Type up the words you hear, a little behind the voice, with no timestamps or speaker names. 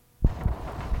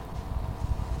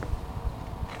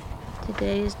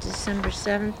Today is December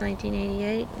 7th,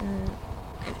 1988, and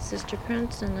it's Sister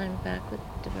Prince, and I'm back with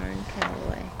Deverne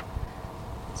Calloway.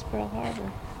 It's Pearl Harbor.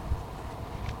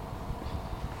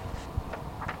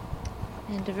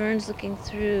 And Deverne's looking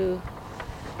through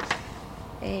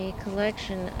a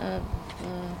collection of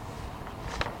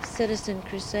Citizen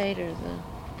Crusader,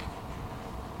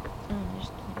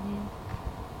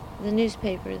 the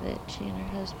newspaper that she and her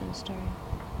husband started.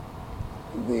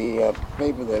 The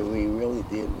paper that we really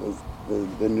did was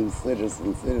the New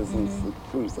Citizen. Citizen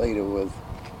Crusader was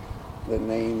the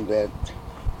name that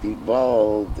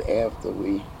evolved after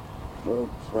we broke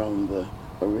from the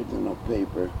original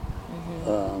paper,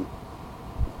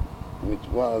 which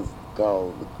was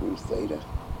called the Crusader.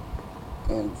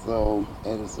 And so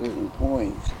at a certain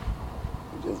point,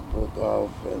 we just broke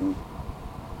off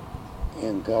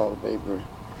and called the paper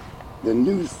the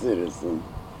New Citizen.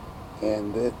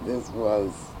 And this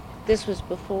was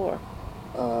before.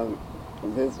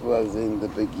 This was in the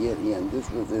beginning. This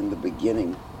was in the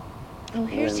beginning. Oh,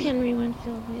 here's Henry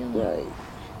Winfield Wheeler.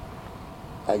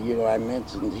 Right. I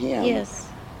mentioned him. Yes.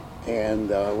 And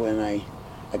when I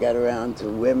got around to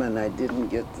women, I didn't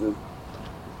get to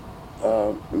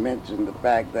mention the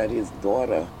fact that his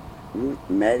daughter, Ruth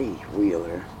Mattie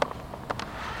Wheeler,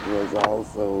 was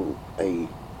also a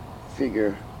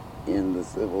figure in the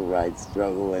civil rights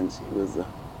struggle, and she was a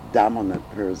dominant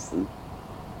person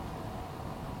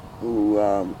who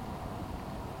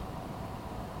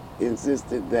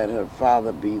insisted that her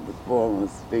father be the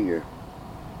foremost figure,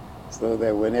 so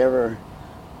that whenever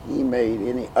he made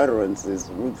any utterances,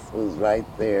 Ruth was right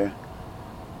there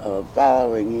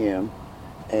following him,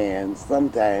 and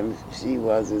sometimes she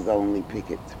was his only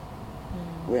picket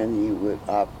when he would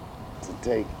opt to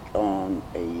take on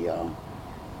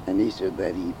an issue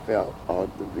that he felt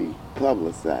ought to be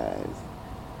publicized.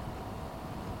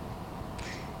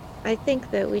 I think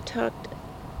that we talked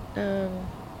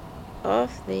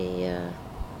off the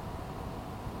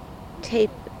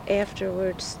tape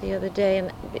afterwards the other day,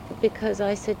 and because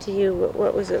I said to you,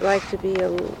 what was it like to be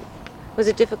was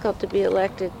it difficult to be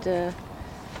elected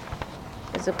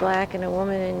as a black and a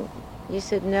woman? And you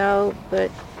said no,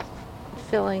 but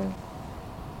filling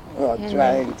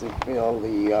trying to fill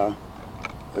the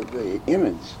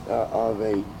image of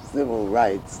a civil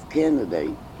rights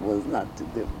candidate was not too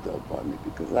difficult for me,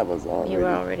 because I was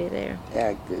already there,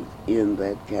 active in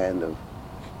that kind of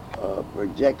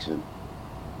projection.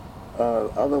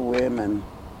 Other women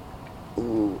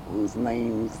whose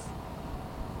names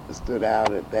stood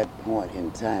out at that point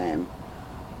in time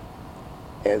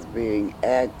as being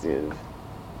active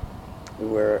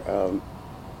were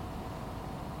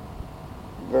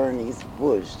Bernice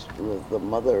Bush, who was the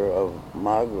mother of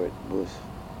Margaret Bush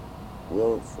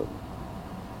Wilson,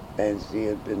 and she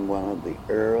had been one of the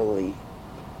early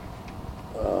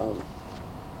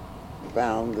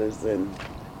founders and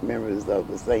members of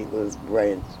the St. Louis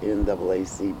branch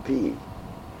NAACP.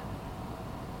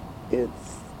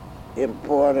 It's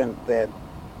important that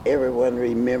everyone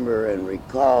remember and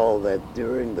recall that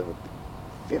during the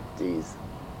 50s,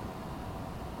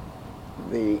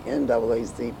 the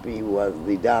NAACP was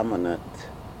the dominant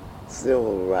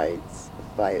civil rights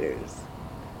fighters.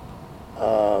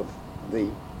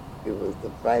 It was the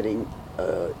fighting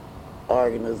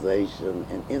organization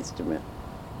and instrument,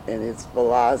 and its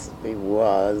philosophy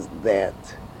was that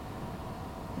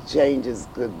changes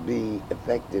could be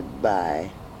effected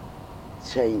by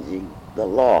changing the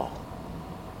law.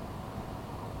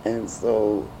 And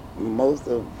so most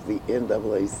of the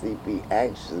NAACP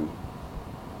action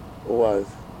was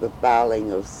the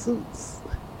filing of suits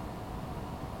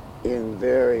in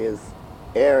various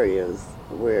areas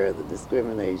where the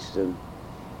discrimination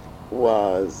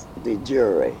was de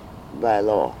jure by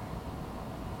law.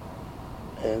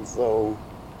 And so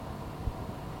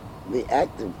the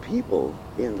active people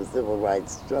in the civil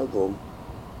rights struggle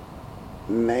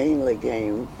mainly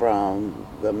came from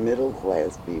the middle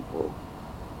class people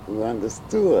who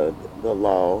understood the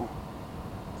law,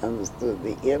 understood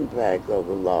the impact of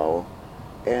the law,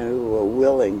 and who were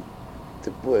willing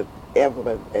to put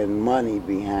effort and money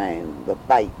behind the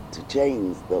fight to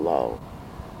change the law.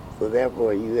 So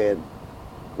therefore you had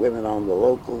women on the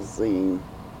local scene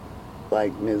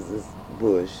like Mrs.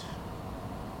 Bush.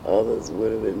 Others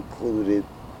would have included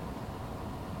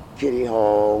Kitty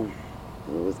Hall,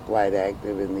 who was quite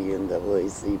active in the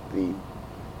NAACP,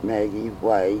 Maggie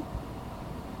White,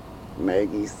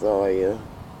 Maggie Sawyer,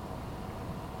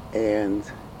 and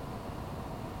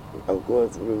of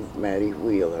course Ruth Mattie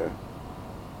Wheeler.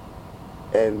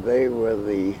 And they were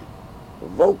the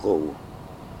vocal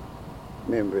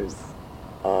members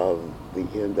of the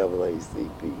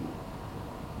NAACP.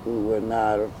 who were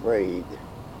not afraid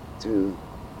to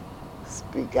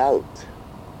speak out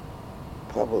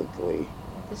publicly.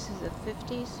 This is the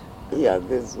 50s? Yeah,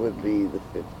 this would be the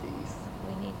 50s.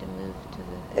 We need to move to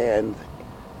the And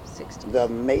 60s. the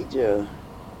major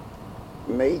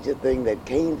thing that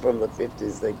came from the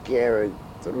 50s that carried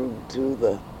through to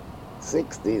the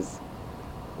 60s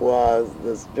was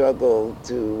the struggle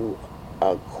to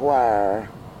acquire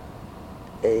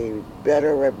a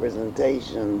better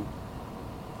representation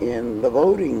in the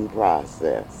voting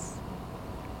process.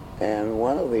 And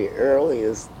one of the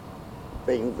earliest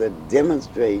things that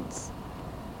demonstrates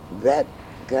that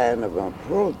kind of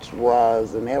approach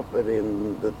was an effort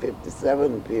in the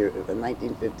 57 period,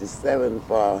 1957,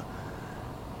 for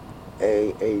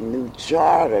a new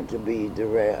charter to be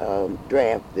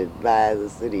drafted by the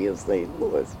city of St.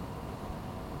 Louis,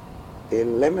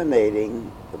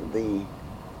 eliminating the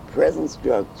present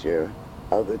structure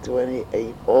of the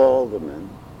 28 aldermen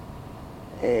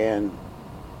and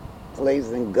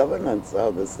placing governance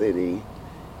of the city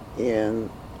in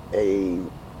a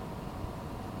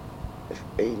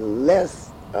less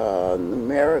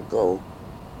numerical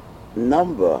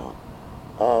number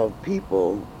of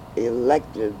people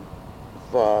elected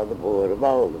for the Board of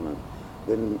Aldermen.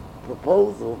 The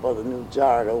proposal for the new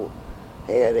charter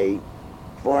had a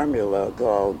formula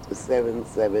called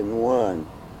 771,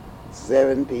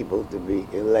 7 people to be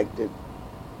elected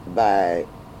by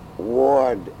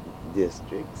ward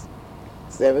districts,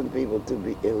 7 people to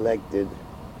be elected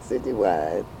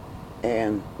citywide,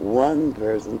 and 1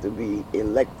 person to be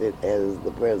elected as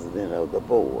the president of the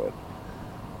board.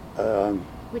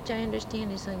 Which I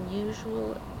understand is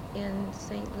unusual in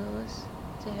St. Louis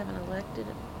to have an elected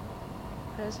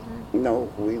president. No,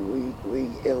 we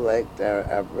elect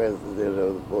our president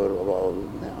of the Board of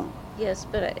Aldermen now. Yes,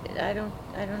 but I don't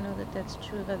know that that's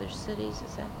true of other cities.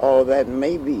 Is that? Oh, that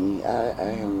may be. I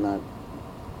have not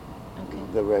Okay.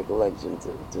 the recollection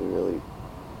to really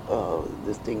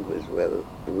distinguish whether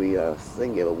we are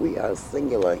singular. We are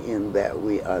singular in that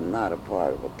we are not a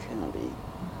part of a county.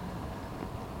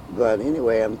 But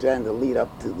anyway, I'm trying to lead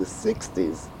up to the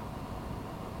 60s.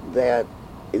 That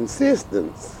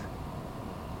insistence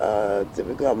to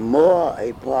become more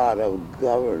a part of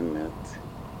government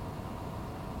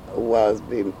was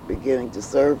beginning to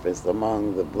surface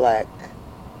among the black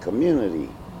community.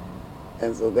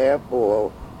 And so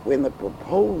therefore, when the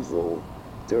proposal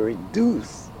to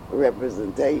reduce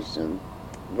representation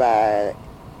by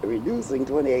reducing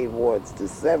 28 wards to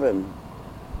 7,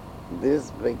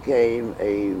 this became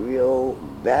a real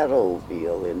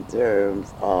battlefield in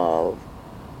terms of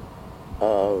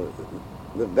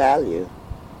the value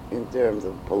in terms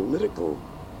of political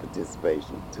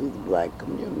participation to the black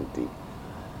community.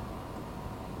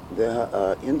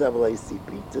 The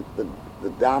NAACP took the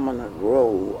dominant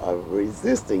role of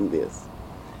resisting this.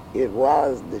 It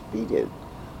was defeated,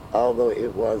 although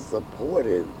it was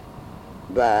supported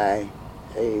by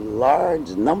a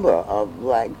large number of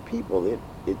black people.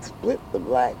 It split the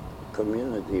black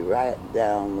community right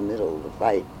down the middle of the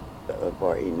fight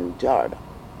for a new charter.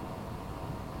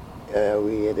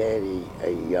 We had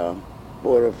a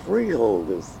board of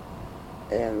freeholders,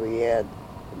 and we had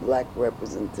black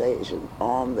representation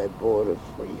on that board of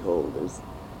freeholders.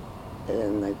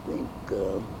 And I think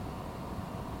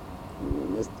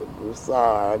Mr.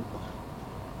 Broussard,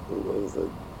 who was a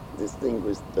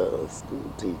distinguished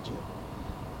school teacher,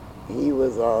 he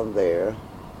was on there,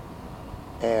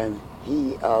 and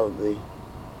he of the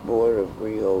Board of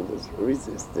Freeholders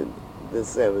resisted the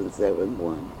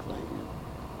 771 plan.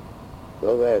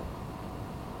 So that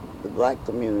the black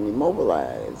community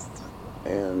mobilized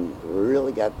and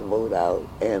really got the vote out,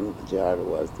 and the charter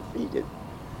was defeated.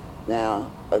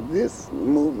 Now, this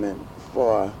movement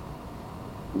for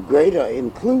greater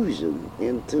inclusion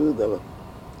into the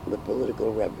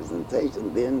political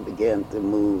representation then began to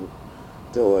move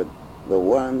toward the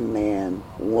one man,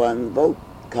 one vote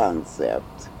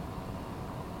concept,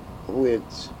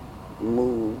 which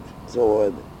moved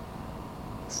toward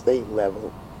state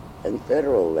level and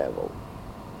federal level.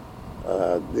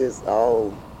 This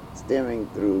all stemming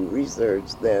through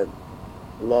research that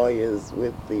lawyers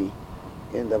with the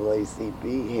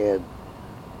NAACP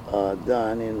had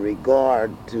done in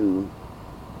regard to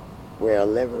where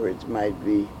leverage might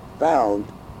be found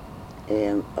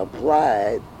and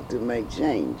applied to make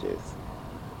changes.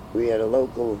 We had a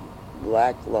local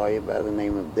black lawyer by the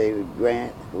name of David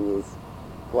Grant, who was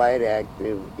quite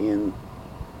active in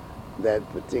that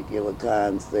particular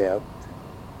concept.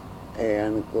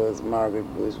 And of course, Margaret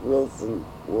Bush Wilson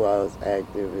was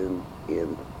active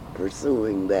in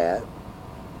pursuing that.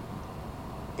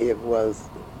 It was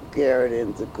carried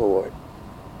into court,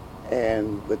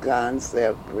 And the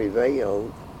concept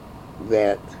prevailed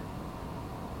that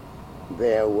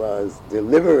there was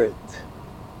deliberate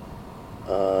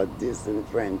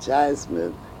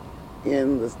disenfranchisement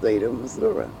in the state of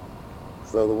Missouri.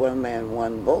 So the one man,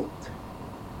 one vote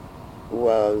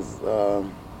was a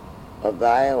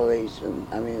violation.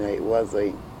 I mean, it was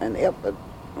an effort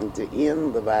to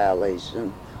end the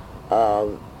violation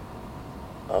of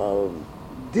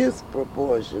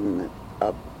disproportionate,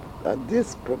 a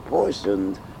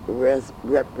disproportioned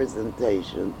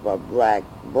representation for black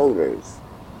voters.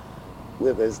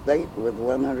 With a state with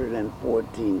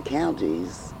 114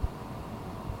 counties,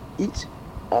 each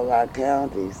of our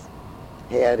counties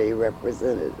had a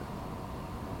representative.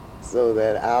 So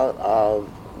that out of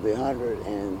the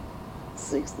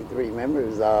 163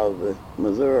 members of the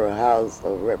Missouri House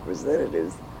of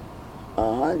Representatives,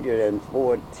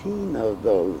 114 of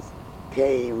those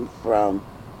came from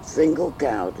single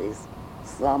counties,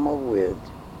 some of which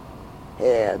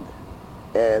had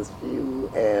as few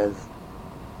as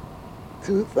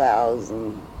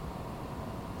 2,000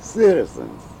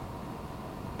 citizens,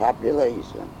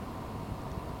 population.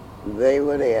 They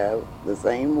would have the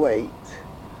same weight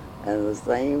and the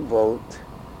same vote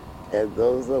as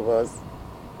those of us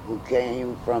who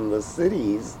came from the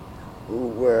cities who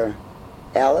were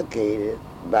allocated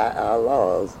by our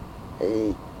laws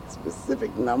a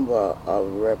specific number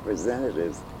of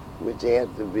representatives which had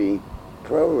to be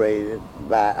prorated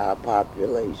by our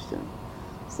population.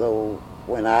 So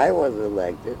when I was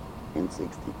elected in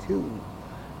 '62,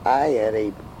 I had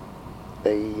a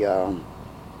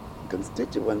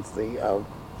constituency of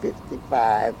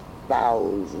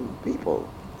 55,000 people,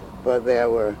 but there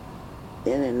were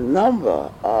any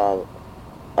number of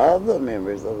other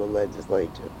members of the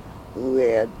legislature who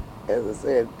had, as I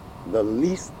said, the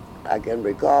least I can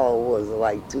recall was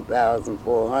like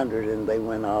 2,400, and they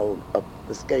went all up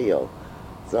the scale.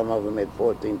 Some of them had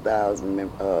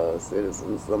 14,000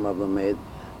 citizens, some of them had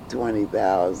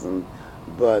 20,000,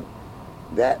 but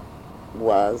that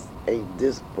was a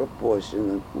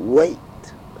disproportionate weight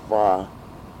for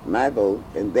my vote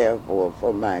and therefore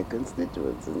for my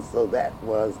constituents. And so that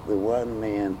was the one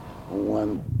man,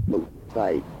 one vote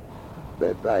fight.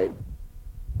 That fight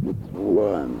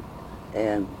won.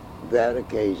 And that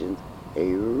occasioned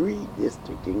a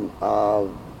redistricting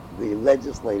of the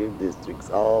legislative districts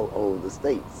all over the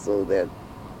state, so that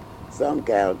some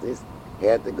counties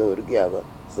had to go together,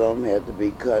 some had to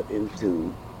be cut in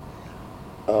two.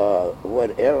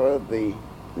 Whatever the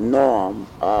norm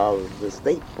of the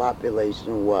state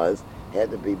population was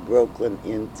had to be broken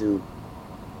into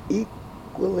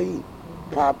equally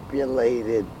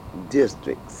populated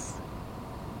districts.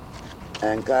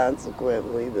 And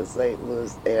consequently, the St.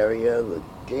 Louis area, the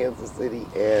Kansas City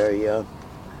area,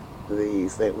 the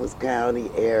St. Louis County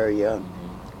area,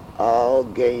 all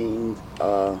gained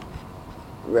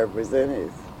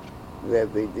representatives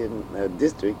that they didn't,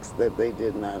 districts that they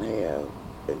did not have.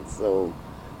 And so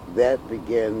that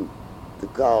began to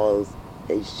cause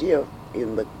a shift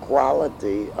in the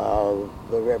quality of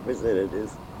the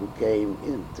representatives who came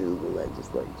into the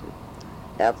legislature.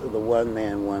 After the one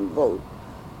man, one vote,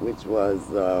 which was,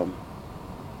 I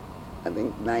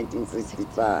think,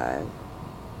 1965,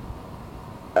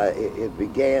 it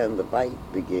began, the fight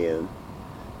began.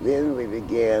 Then we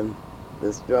began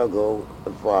the struggle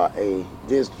for a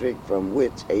district from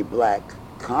which a black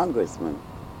congressman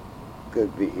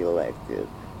could be elected.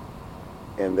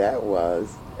 And that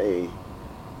was a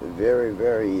very,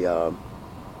 very, well,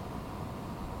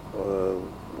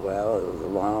 it was a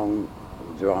long,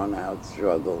 drawn-out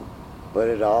struggle, but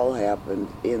it all happened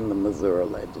in the Missouri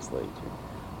legislature.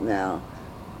 Now,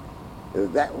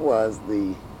 that was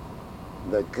the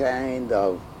kind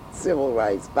of civil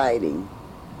rights fighting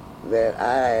that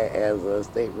I, as a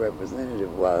state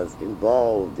representative, was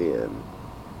involved in.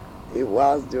 It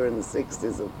was during the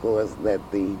 60s, of course, that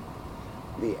the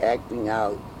acting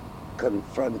out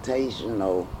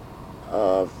confrontational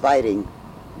fighting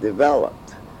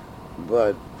developed.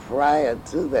 But prior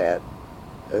to that,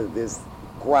 this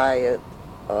quiet,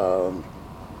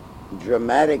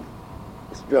 dramatic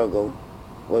struggle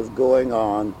was going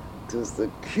on to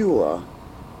secure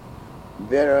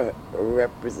better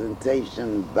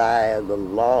representation via the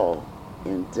law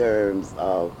in terms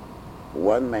of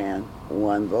one man,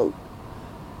 one vote.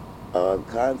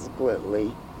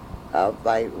 Consequently, our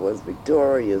fight was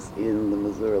victorious in the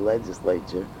Missouri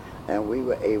legislature, and we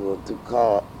were able to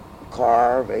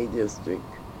carve a district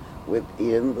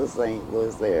within the St.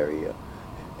 Louis area,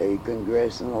 a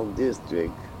congressional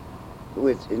district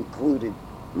which included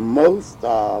most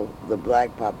of the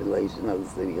black population of the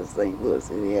city of St. Louis.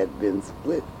 It had been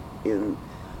split in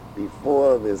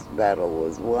before this battle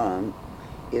was won,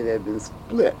 it had been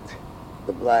split.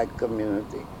 The black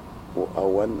community,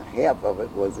 one half of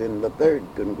it was in the 3rd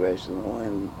Congressional,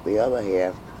 and the other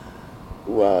half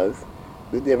was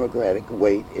the Democratic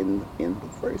weight in the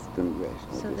 1st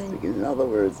Congressional So district. In other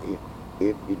words,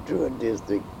 if you drew a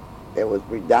district that was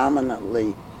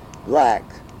predominantly black,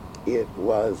 it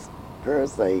was per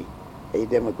se a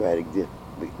Democratic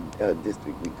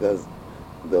district because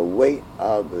the weight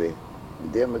of the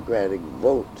Democratic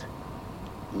vote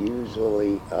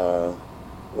usually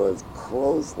was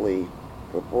closely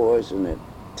proportionate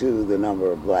to the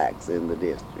number of blacks in the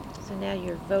district. So now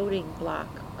your voting block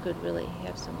could really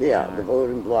have some Yeah, power. the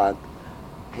voting block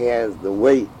has the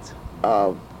weight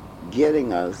of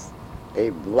getting us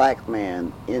a black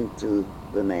man into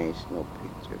the national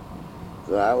picture.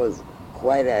 So I was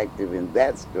quite active in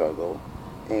that struggle,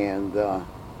 and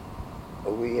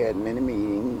we had many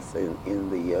meetings in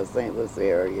the St. Louis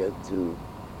area to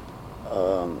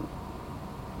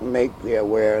make the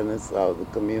awareness of the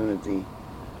community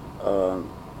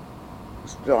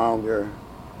stronger,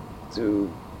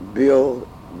 to build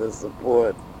the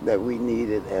support that we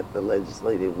needed at the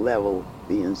legislative level,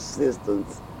 the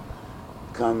insistence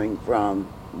coming from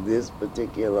this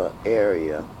particular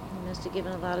area. You must have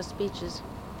given a lot of speeches.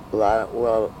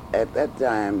 Well, at that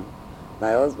time,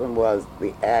 my husband was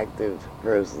the active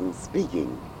person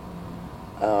speaking.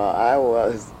 I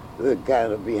was the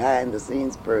kind of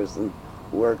behind-the-scenes person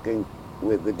working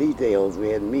with the details. We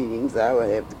had meetings. I would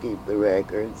have to keep the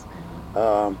records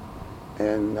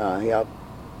and help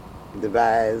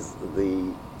devise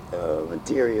the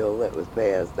material that was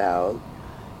passed out.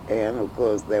 And, of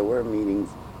course, there were meetings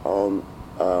on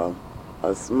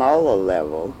a smaller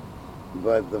level,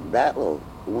 but the battle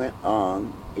went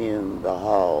on in the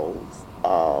halls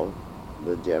of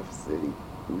the Jeff City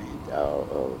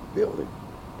building.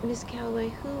 Miss Calloway,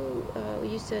 who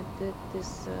you said that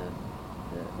this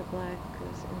the black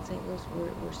in St. Louis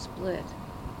were split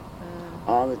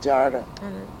On the charter?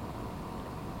 on the,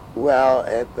 Well,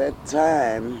 at that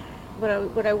time,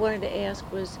 what I wanted to ask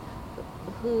was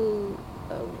who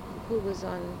was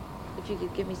on. If you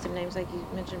could give me some names, like you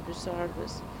mentioned, Broussard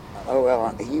was.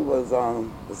 he was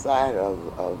on the side of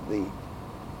the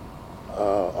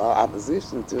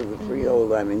opposition to the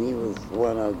freehold. I mean, he was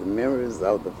one of the members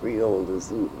of the freeholders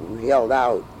who held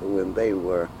out when they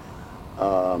were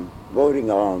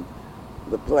voting on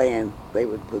the plan they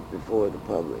would put before the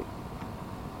public.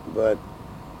 But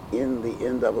in the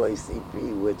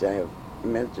NAACP, which I have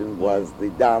mentioned was the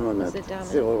dominant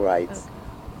civil rights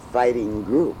fighting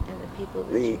group, And the people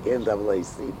that the you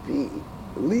NAACP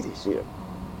leadership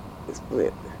is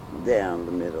split down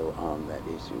the middle on that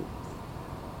issue.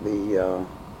 The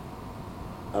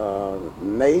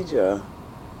major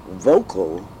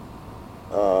vocal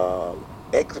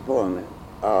exponent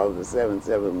of the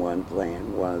 771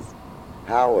 plan was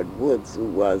Howard Woods, who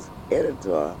was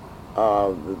editor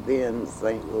of the then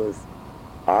St. Louis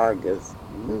Argus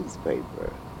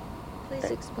newspaper. Please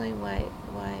explain why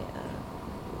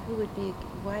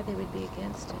they would be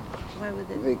against it. Why would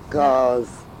they? Because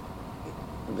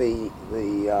the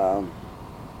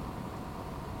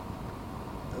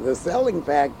selling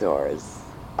factors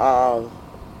of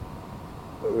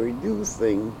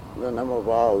reducing the number of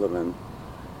aldermen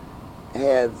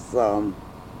had some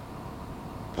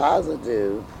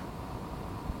positive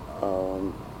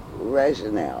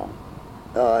rationale.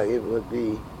 It would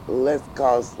be less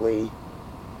costly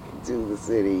to the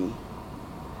city.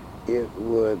 It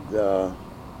would,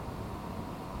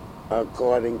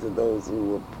 according to those who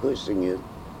were pushing it,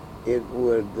 it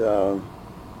would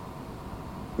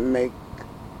make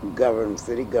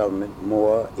city government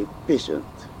more efficient.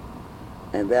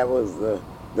 And that was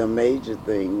the major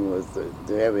thing, was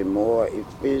to have a more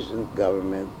efficient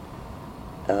government,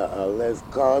 a less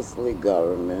costly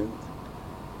government.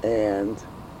 And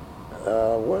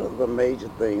one of the major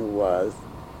things was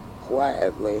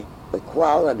quietly the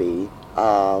quality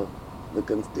of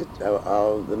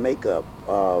the makeup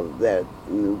of that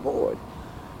new board.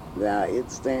 Now,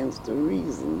 it stands to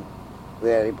reason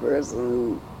that a person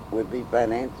who would be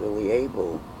financially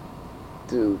able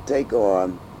to take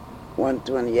on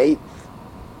 1/28th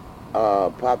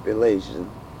population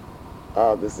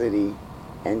of the city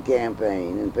and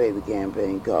campaign and pay the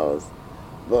campaign costs,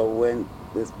 but when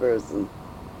this person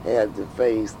had to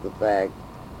face the fact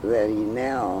that he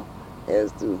now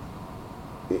has to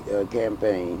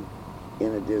campaign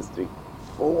in a district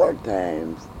 4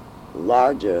 times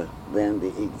larger than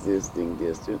the existing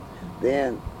district,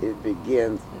 then it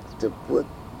begins to put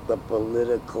the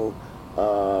political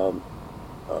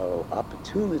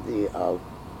opportunity of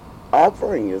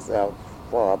offering yourself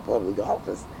for a public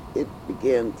office it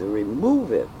began to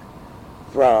remove it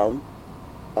from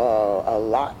a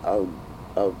lot of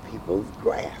people's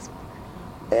grasp.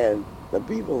 And the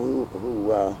people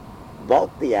who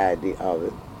bought the idea of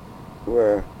it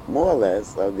were more or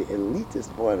less of the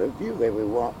elitist point of view. They would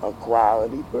want a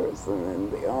quality person,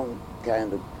 and the only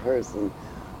kind of person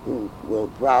who will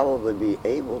probably be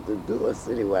able to do a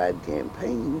citywide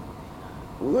campaign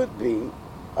would be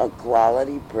a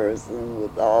quality person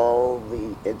with all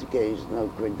the educational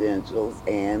credentials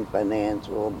and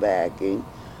financial backing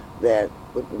that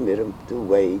would permit him to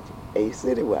wage a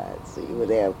citywide. So you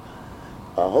would have,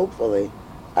 hopefully,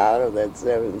 out of that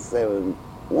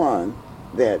 771,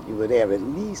 that you would have at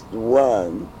least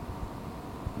one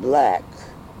black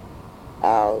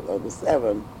out of the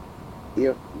 7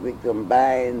 if the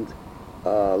combined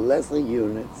lesser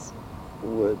units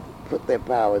would put their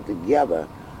power together,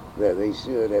 that they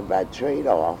should have, by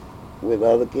trade-off with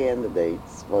other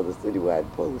candidates for the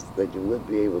citywide post, that you would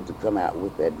be able to come out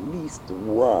with at least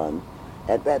one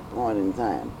at that point in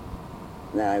time.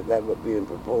 Now, if that were being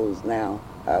proposed now,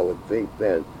 I would think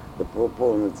that the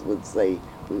proponents would say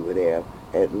we would have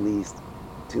at least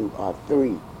 2 or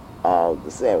 3 of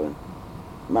the 7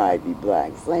 might be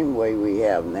black. Same way we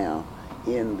have now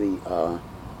in the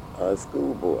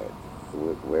school board,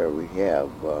 where we have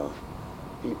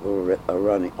people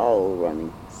all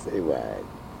running citywide.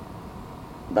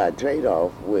 By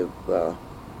trade-off with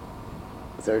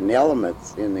certain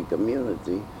elements in the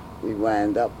community, we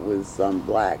wind up with some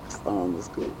blacks on the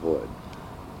school board.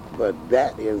 But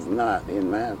that is not, in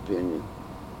my opinion,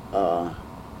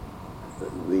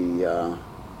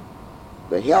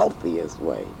 the healthiest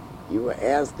way. You were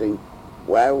asking,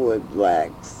 why would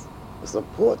blacks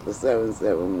support the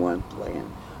 771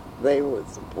 plan? They would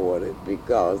support it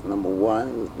because, number one,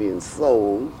 it was being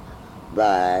sold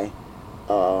by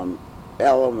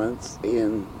elements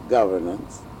in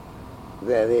governance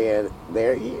that had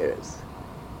their ears,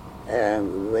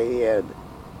 and they had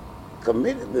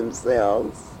committed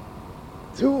themselves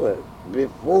to it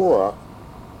before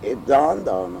it dawned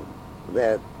on them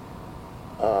that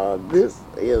this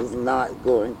is not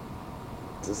going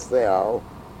to sell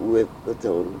with the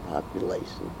total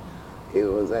population. It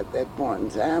was at that point in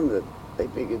time that they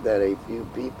figured that a few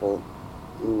people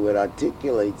who would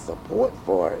articulate support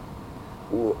for it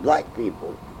were black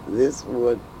people. This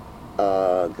would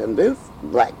convince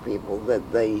black people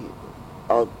that they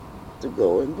ought to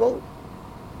go and vote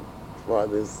for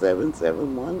this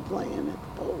 771 plan at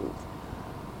the polls.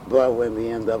 But when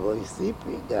the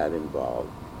NAACP got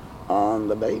involved on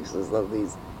the basis of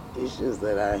these issues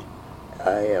that I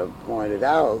have pointed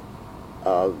out,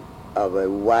 of a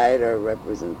wider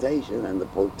representation and the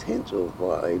potential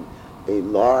for a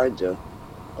larger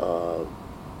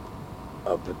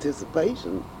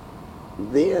participation,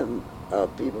 then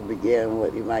people began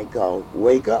what you might call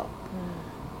wake up.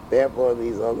 Therefore,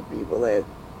 these other people had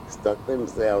stuck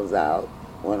themselves out.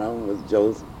 One of them was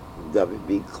Joseph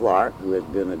W.B. Clark, who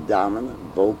had been a dominant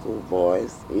vocal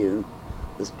voice in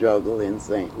the struggle in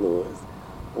St. Louis.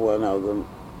 One of them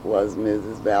was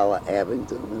Mrs. Vala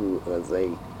Abington, who was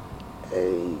a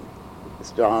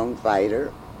strong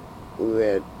fighter who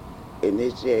had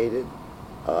initiated,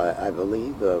 I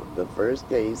believe, the first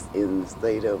case in the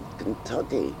state of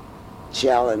Kentucky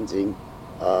challenging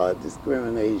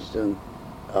discrimination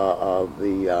of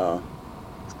the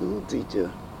school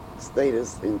teacher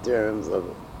status in terms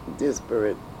of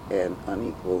disparate and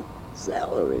unequal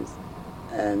salaries.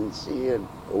 And she had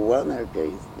won her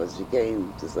case, but she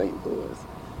came to St. Louis.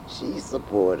 She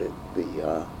supported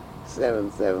the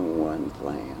 771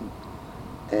 plan.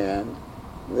 And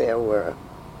there were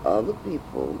other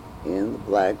people in the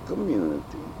black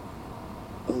community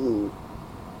who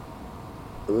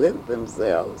lent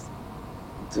themselves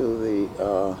to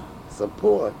the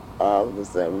support of the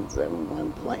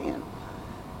 771 plan.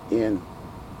 In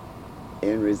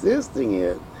resisting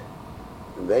it,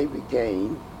 they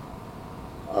became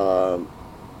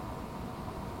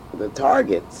the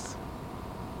targets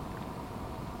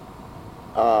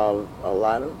of a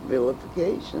lot of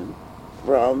vilification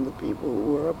from the people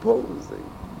who were opposing,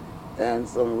 and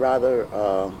some rather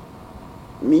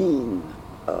mean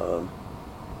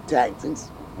tactics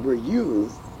were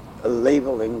used,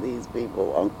 labeling these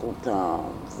people Uncle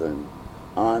Toms and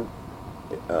Aunt,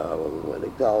 what they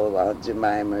call Aunt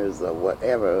Jemimas or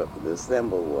whatever the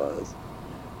symbol was.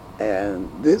 And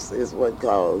this is what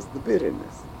caused the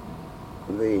bitterness.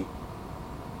 The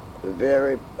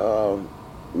very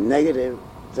negative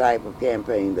type of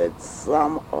campaign that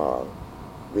some of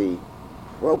the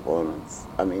proponents,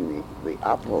 the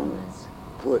opponents,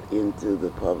 put into the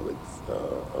public's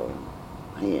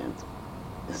hands.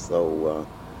 So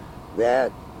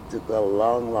that took a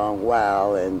long, long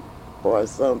while, and for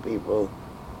some people,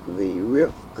 the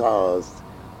rift caused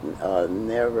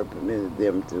never permitted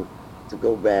them to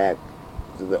go back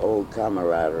to the old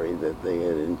camaraderie that they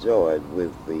had enjoyed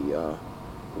with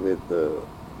the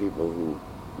people who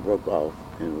broke off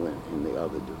and went in the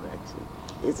other direction.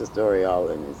 It's a story all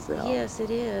in itself. Yes,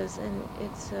 it is, and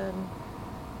it's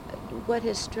what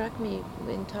has struck me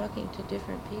in talking to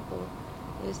different people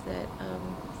is that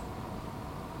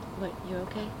what, you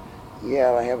okay?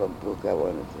 Yeah, I have a book I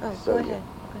wanted to show Go you. ahead.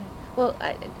 Go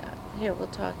ahead. Well, here we'll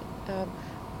talk.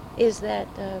 Is that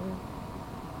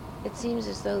it seems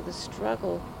as though the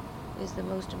struggle is the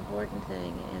most important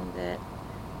thing, and that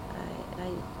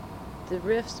the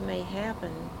rifts may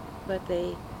happen, but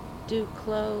they do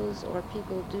close, or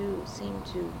people do seem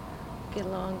to get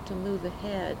along to move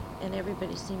ahead, and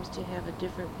everybody seems to have a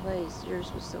different place.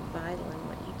 Yours was so vital in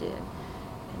what you did,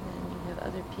 and then you have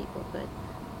other people, but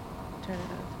turn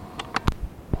it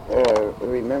off. Or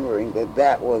remembering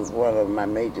that was one of my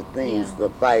major things, Yeah. the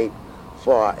fight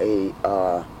for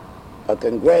a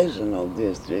congressional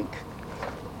district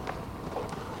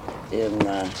in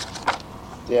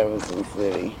Jefferson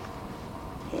City,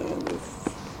 and this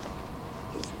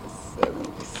is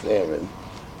 77.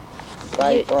 The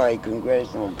fight for a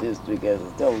congressional district, as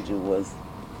I told you, was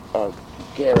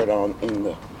carried on in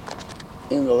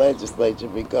the legislature,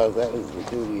 because that is the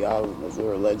duty of the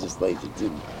Missouri legislature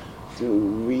to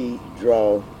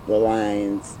redraw the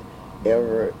lines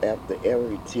after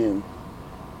every 10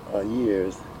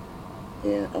 years,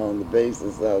 and on the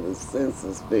basis of the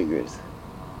census figures.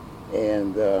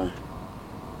 And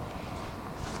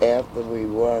after we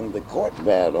won the court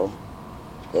battle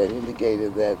that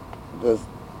indicated that the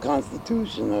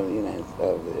Constitution of the United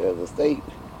of the state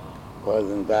was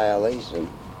in violation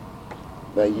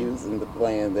by using the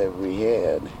plan that we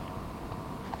had,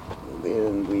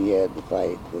 then we had to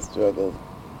fight the struggle.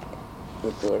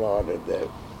 The court ordered that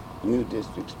new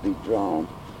districts be drawn.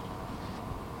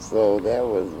 So that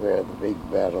was where the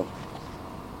big battle.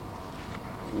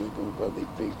 Looking for the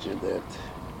picture that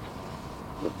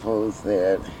the post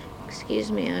had.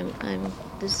 Excuse me,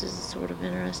 this is sort of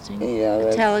interesting. Yeah, A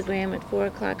that's- telegram at 4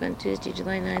 o'clock on Tuesday,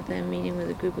 July 9th. I'm meeting with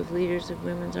a group of leaders of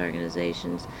women's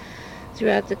organizations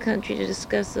throughout the country to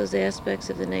discuss those aspects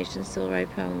of the nation's civil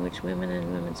rights problem in which women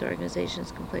and women's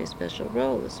organizations can play a special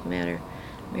role. This matter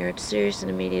merits serious and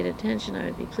immediate attention. I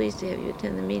would be pleased to have you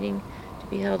attend the meeting to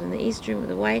be held in the East Room of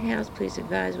the White House. Please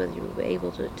advise whether you will be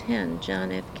able to attend.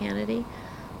 John F. Kennedy.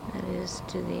 That is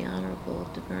to the Honorable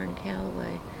DeVern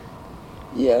Calloway.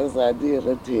 Yes, I did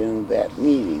attend that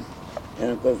meeting.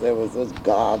 And of course, there was such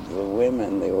gobs of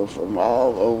women. They were from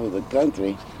all over the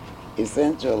country.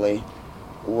 Essentially,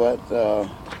 what the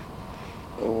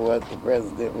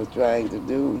president was trying to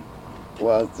do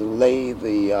was to lay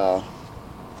the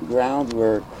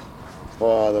groundwork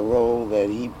for the role that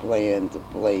he planned to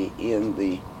play in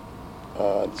the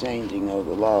changing of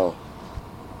the law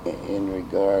in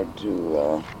regard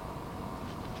to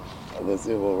the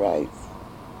civil rights.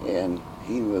 And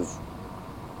he was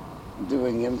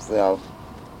doing himself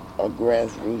a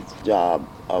grassroots job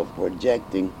of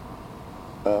projecting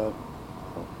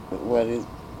what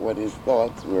his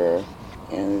thoughts were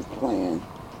and his plan.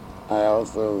 I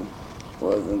also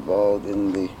was involved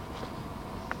in the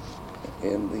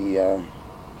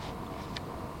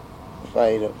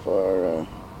fight for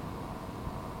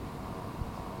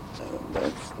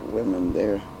that's the women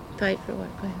there. Fight for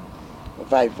what? Go ahead.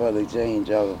 Fight for the change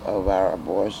of our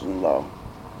abortion law,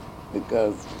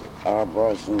 because our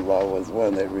abortion law was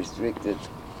one that restricted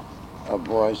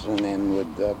abortion and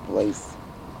would place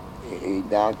a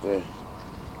doctor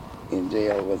in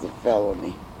jail was a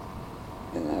felony.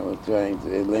 And I was trying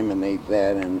to eliminate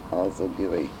that and also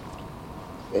give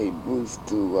a boost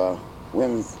to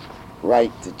women's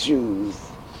right to choose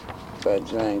by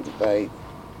trying to fight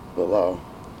the law.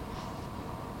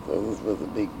 So this was a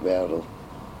big battle.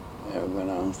 And we went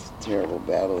on a terrible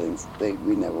battle in state.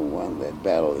 We never won that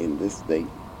battle in this state.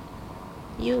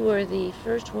 You were the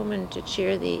first woman to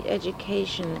chair the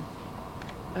education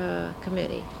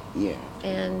committee. Yeah.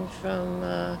 And from,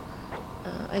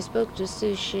 I spoke to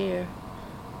Sue Shear,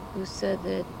 who said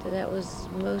that that was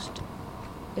the most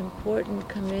important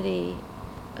committee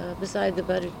beside the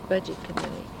budget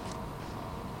committee.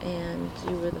 And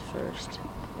you were the first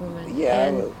woman. Yeah,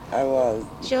 and I was.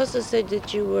 She also said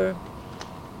that you were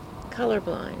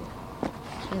colorblind,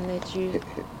 and that you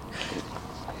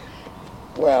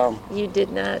Well, you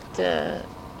did not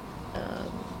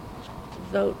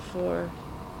vote for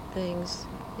things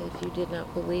if you did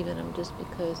not believe in them just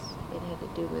because it had to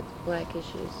do with black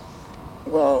issues.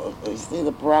 well, you see,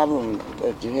 the problem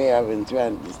that you have in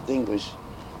trying to distinguish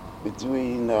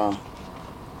between the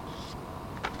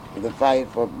fight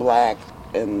for black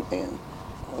and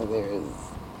there is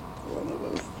one of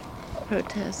those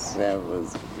Protests. that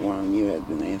was one you had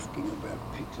been asking about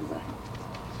pictures.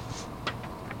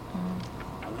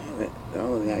 The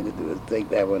only thing I could do is take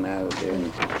that one out of there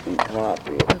and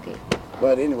copy it. Okay.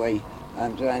 But anyway,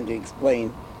 I'm trying to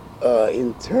explain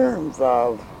in terms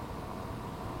of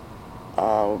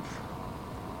of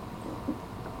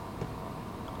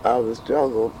the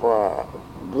struggle for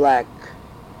black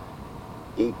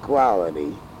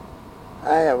equality.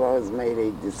 I have always made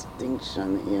a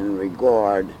distinction in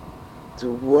regard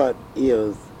to what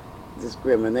is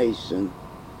discrimination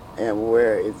and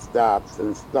where it stops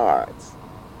and starts.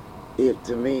 It,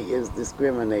 to me, is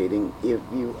discriminating if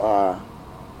you are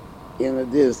in a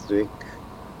district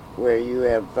where you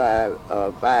have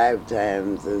five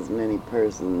times as many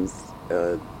persons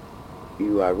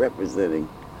you are representing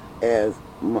as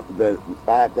the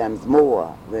 5 times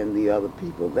more than the other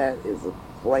people. That is a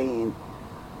plain,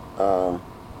 a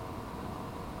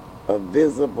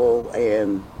visible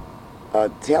and a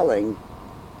telling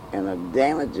and a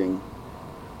damaging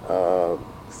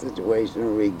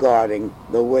situation regarding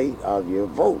the weight of your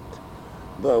vote.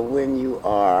 But when you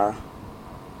are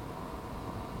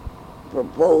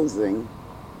proposing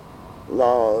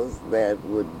laws that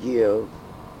would give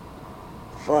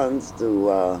funds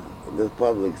to the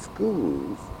public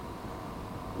schools,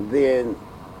 then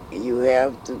you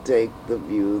have to take the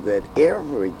view that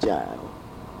every child,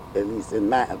 at least in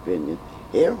my opinion,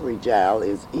 every child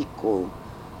is equal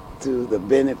to the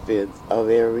benefits of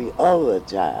every other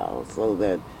child, so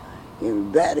that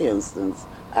in that instance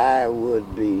I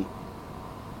would be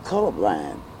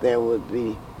colorblind. There would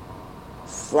be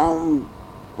some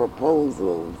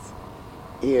proposals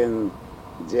in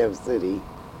Jeff City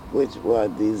which were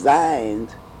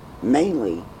designed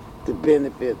mainly to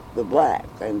benefit the black,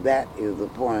 and that is the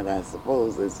point I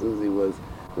suppose that Susie was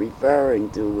referring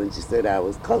to when she said I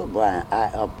was colorblind. I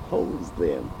opposed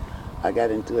them. I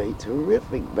got into a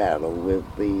terrific battle with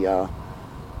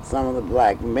some of the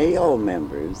black male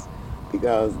members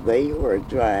because they were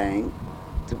trying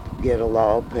to get a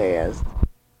law passed.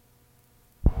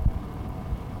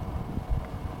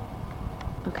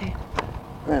 Okay.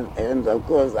 And of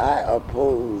course I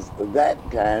opposed that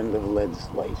kind of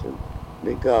legislation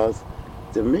because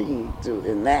to me, to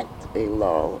enact a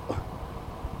law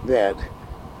that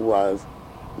was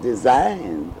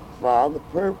designed for the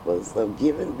purpose of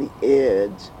giving the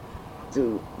edge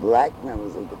to black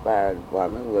members of the fire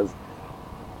department was,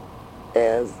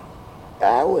 as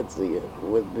I would see it,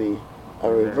 would be a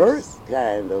reverse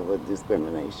kind of a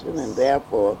discrimination. And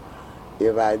therefore,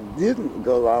 if I didn't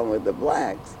go along with the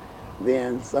blacks,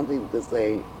 then some people could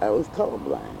say I was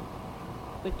colorblind.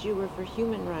 But you were for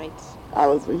human rights. I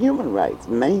was for human rights,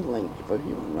 mainly for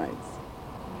human rights.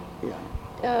 Yeah.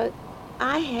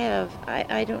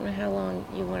 I don't know how long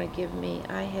you want to give me.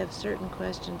 I have certain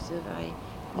questions that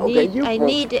Okay, I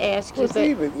need to ask you.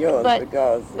 Proceed with yours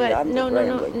because I'm no, just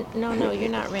rambling. no, you're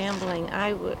not rambling.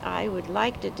 I would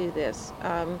like to do this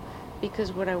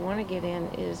because what I want to get in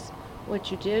is what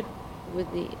you did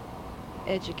with the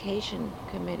education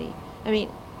committee. I mean,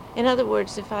 in other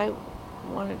words, if I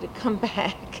wanted to come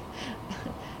back,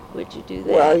 would you do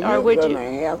that? Well, or you're going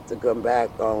to have to come back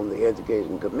on the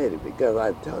education committee because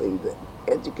I tell you the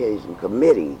education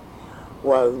committee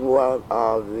was one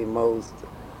of the most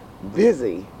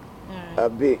busy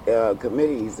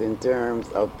committees in terms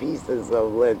of pieces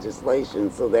of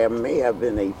legislation. So there may have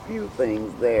been a few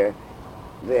things there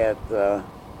that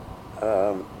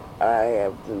I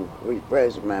have to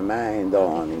refresh my mind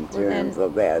on in terms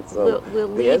of that. So we'll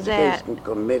the leave education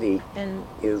committee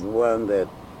is one that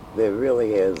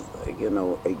really has,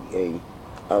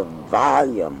 a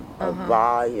volume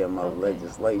of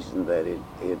legislation that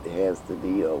it has to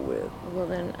deal with. Well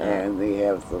then, and they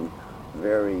have some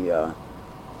very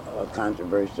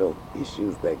controversial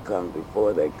issues that come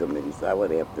before that committee. So I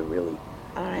would have to really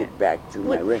get back to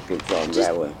my records on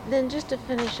that one. Then just to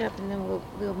finish up, and then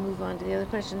we'll move on to the other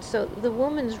questions. So the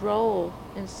woman's role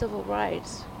in civil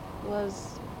rights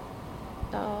was,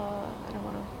 I don't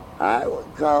want to. I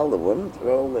would call the woman's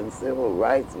role in civil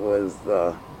rights was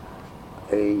a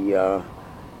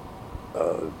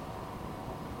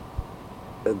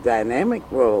dynamic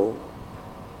role,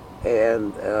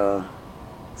 and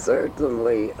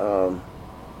certainly a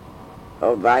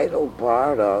vital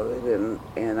part of it.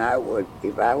 And I would,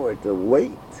 if I were to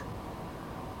weight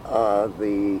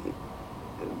the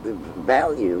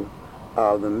value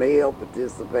of the male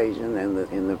participation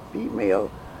and the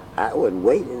female, I would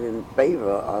weight it in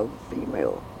favor of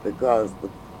female because the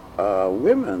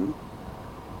women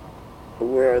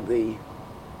were the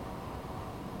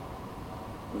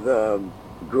the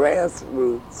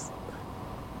grassroots,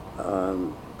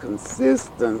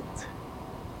 consistent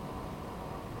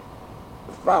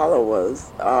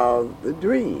followers of the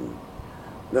dream.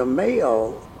 The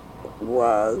male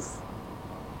was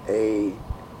a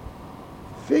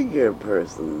figure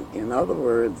person. In other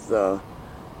words,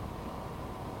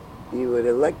 you would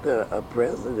elect a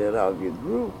president of your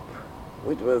group,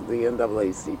 which was the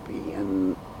NAACP,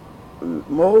 and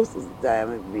most of the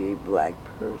time it'd be a black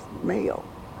person, male,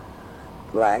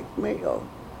 black male.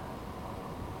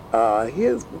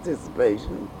 His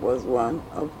participation was one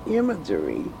of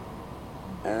imagery,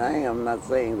 and I am not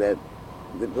saying that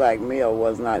the black male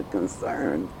was not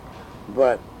concerned,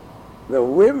 but the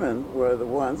women were the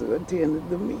ones who attended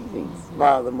the meetings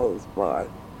for the most part.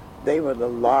 They were the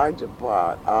larger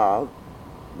part of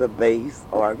the base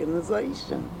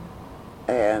organization.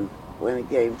 And when it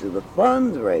came to the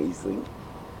fundraising,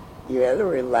 you had to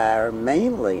rely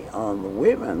mainly on the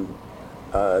women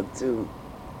to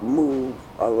move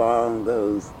along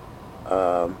those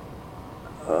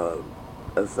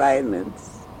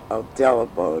assignments of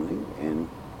telephoning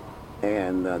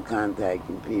and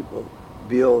contacting people,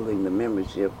 building the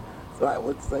membership. So I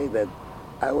would say that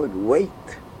I would weight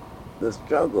the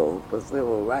struggle for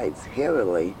civil rights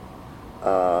heavily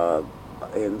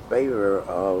in favor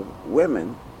of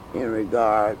women in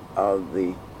regard of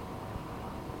the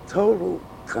total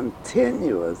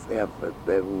continuous effort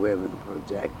that women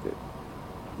projected.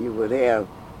 You would have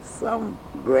some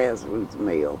grassroots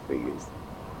male figures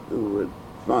who would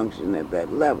function at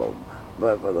that level,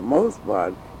 but for the most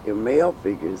part, your male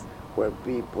figures were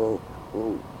people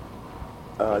who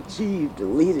achieved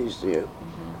leadership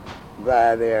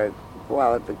by their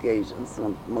qualifications.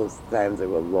 Most times they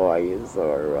were lawyers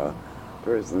or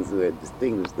persons who had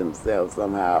distinguished themselves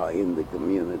somehow in the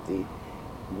community.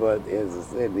 But as I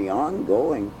said, the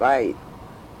ongoing fight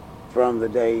from the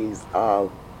days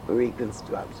of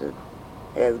Reconstruction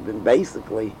has been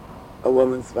basically a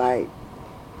woman's fight.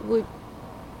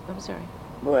 I'm sorry.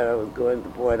 But I was going to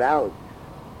point out,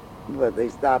 but they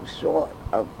stopped short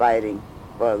of fighting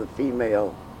for the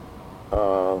female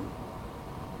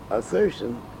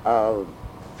assertion of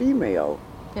female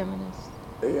Feminists.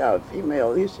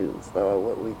 female issues, or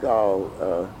what we call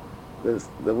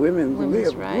the women's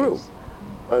lib group.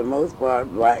 For the most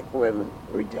part, black women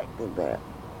rejected that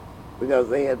because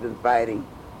they had been fighting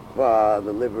for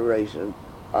the liberation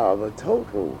of a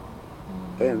total,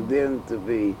 and then to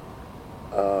be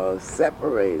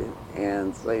separated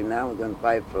and say, now we're going to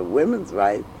fight for women's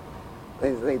rights.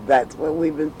 They say that's what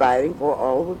we've been fighting for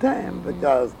all the time,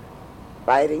 because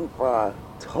fighting for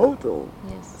total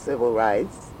civil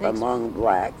rights among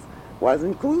blacks was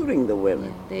including the women.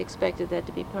 Yeah, they expected that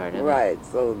to be part of it. Right,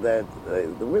 so that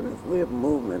the women's lib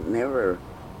movement never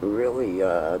really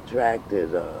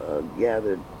attracted,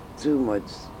 gathered too much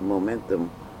momentum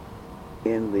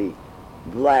in the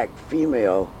black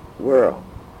female world.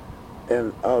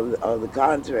 And on the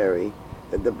contrary,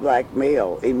 the black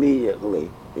male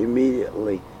immediately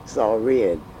saw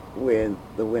red when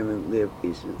the women's lib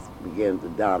issues began to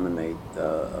dominate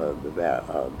the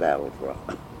battlefront.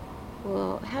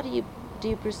 Well, how do you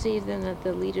perceive then that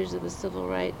the leaders of the civil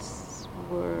rights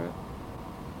were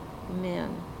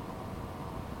men?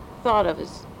 Thought of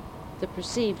as the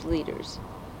perceived leaders.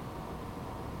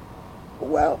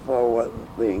 Well, for one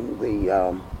thing,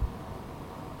 the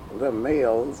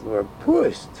males were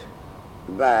pushed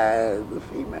by the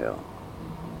female.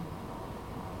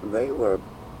 They were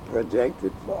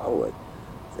projected forward.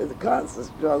 So the constant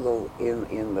struggle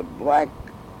in the black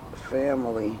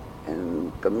family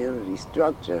and community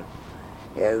structure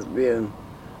has been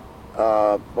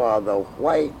for the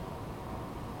white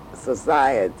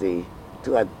society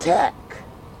to attack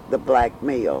the black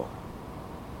male.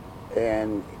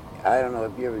 And I don't know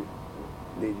if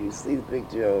did you see the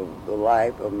picture of the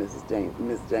life of Miss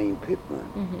Jane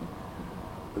Pittman?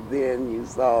 Then you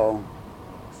saw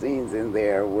scenes in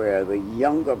there where the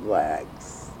younger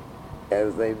blacks,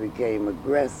 as they became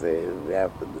aggressive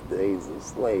after the days of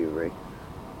slavery,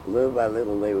 little by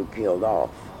little they were killed off.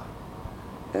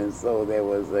 And so there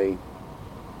was a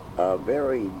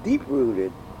very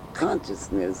deep-rooted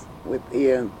consciousness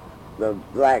within the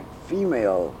black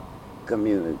female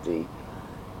community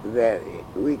that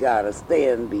we got to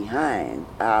stand behind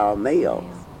our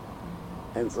males.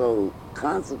 And so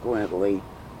consequently,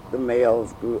 the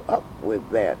males grew up with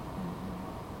that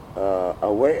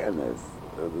awareness.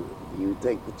 You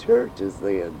take the churches,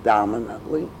 they are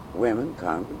dominantly women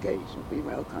congregation,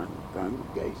 female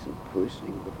congregation,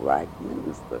 pushing the black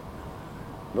minister.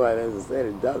 But as I said,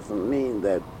 it doesn't mean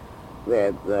that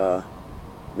there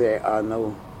are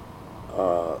no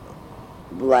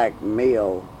black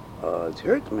male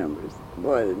church members,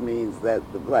 but it means that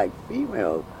the black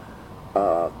female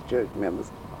church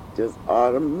members just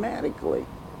automatically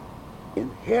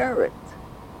inherit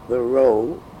the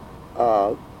role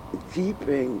of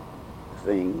keeping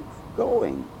things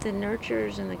going. The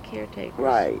nurturers and the caretakers.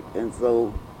 Right. And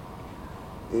so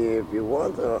if you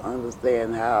want to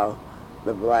understand how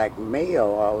the black male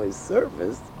always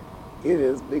surfaced, it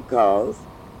is because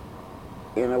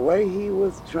in a way he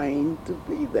was trained to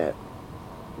be that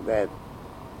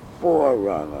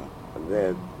forerunner,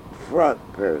 that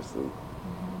front person.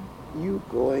 Mm-hmm. You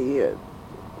go ahead.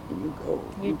 You go.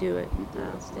 You do it. You do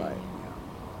I'll it. stay Right.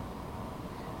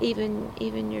 here.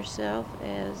 Even yourself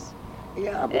as.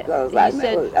 Yeah, because You I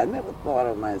said- never thought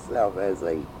of myself as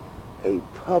a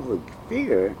public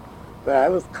figure, but I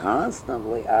was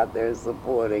constantly out there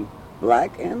supporting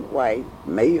black and white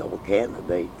male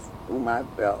candidates whom I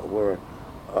felt were,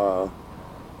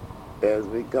 as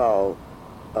we call,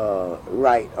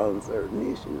 right on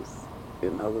certain issues.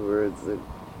 In other words,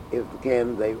 if the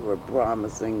candidate were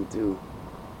promising to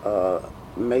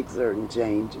make certain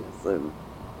changes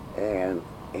and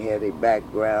had a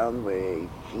background where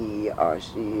he or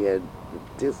she had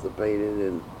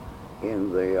participated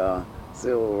in the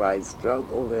civil rights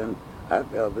struggle, then I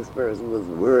felt this person was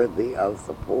worthy of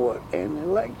support and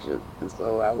election. And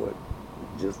so I would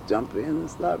just jump in and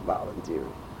start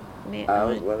volunteering. I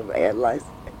was one of Adlai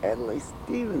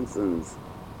Stevenson's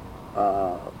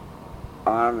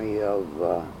army of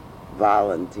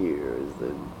volunteers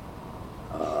and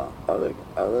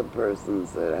other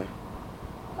persons that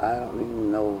I don't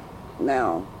even know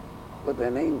now what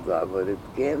their names are, but if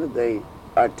the candidate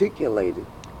articulated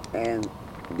and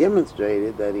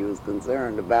demonstrated that he was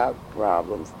concerned about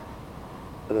problems,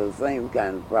 the same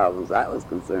kind of problems I was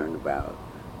concerned about,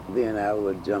 then I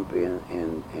would jump in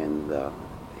and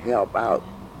help out,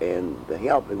 and the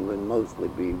helping would mostly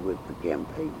be with the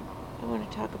campaign. I want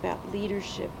to talk about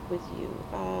leadership with you.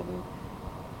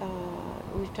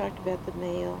 We've talked about the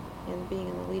male and being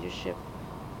in the leadership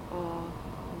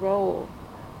role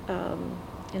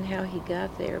and how he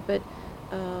got there. But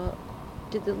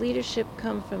did the leadership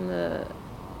come from the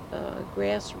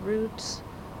grassroots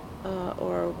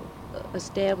or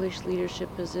established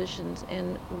leadership positions,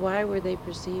 and why were they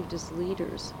perceived as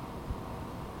leaders?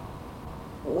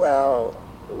 Well,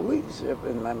 leadership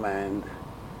in my mind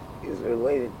is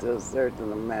related to a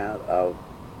certain amount of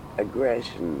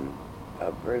aggression,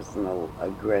 personal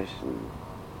aggression.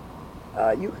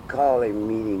 You could call a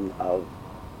meeting of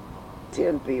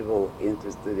 10 people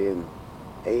interested in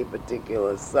a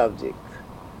particular subject,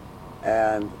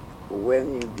 and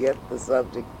when you get the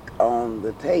subject on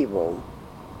the table,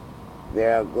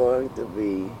 there are going to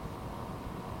be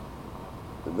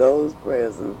those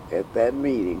present at that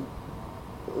meeting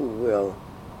who will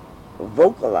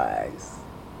vocalize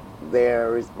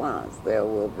their response. There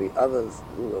will be others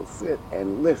who will sit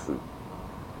and listen.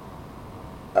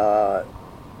 The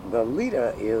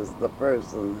leader is the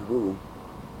person who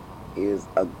is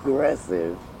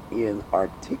aggressive in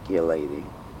articulating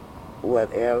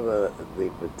whatever the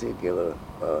particular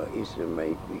issue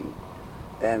may be.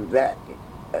 And that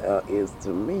is, to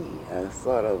me, a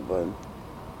sort of an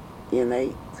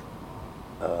innate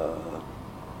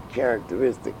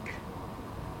characteristic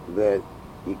that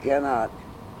you cannot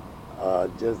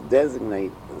just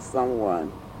designate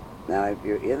someone. Now, if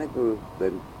you're in a group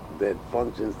that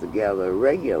functions together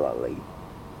regularly,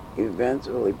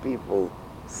 eventually people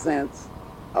sense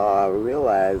or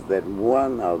realize that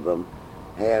one of them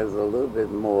has a little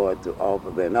bit more to offer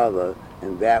than other,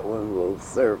 and that one will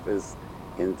surface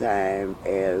in time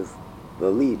as the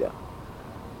leader.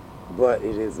 But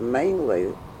it is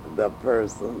mainly the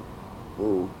person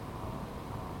who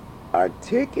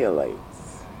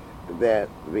articulates that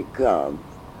becomes,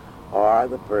 or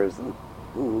the person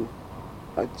who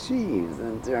achieves,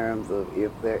 in terms of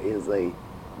if there is a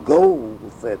goal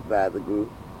set by the group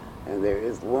and there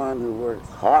is one who works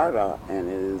harder and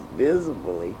it is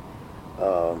visibly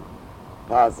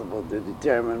possible to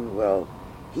determine, well,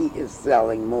 he is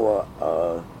selling more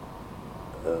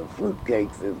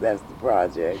fruitcakes, if that's the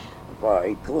project, for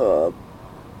a club,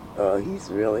 he's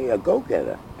really a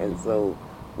go-getter. And so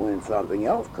when something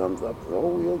else comes up, oh,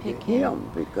 we'll get him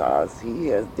because he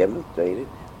has demonstrated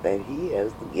that he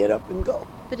has to get up and go.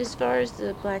 But as far as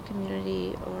the black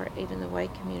community or even the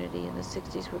white community in the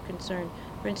 60s were concerned,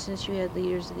 for instance, you had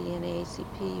leaders of the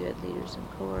NAACP, you had leaders in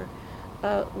CORE.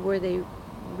 Were they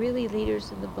really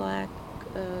leaders in the black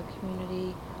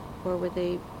community, or were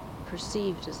they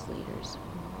perceived as leaders?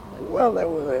 Well, there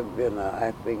would have been,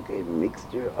 I think, a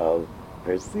mixture of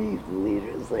perceived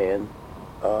leaders and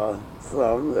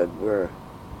some that were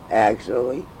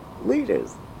actually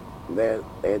leaders that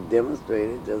had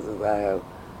demonstrated, just as I have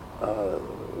Could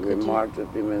you? remarked a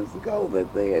few minutes ago,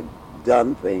 that they had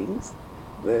done things,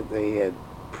 that they had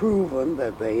proven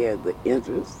that they had the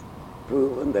interest,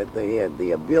 proven that they had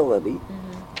the ability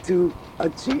to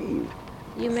achieve.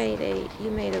 You made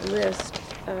a list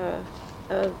of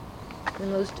the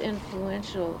most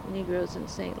influential Negroes in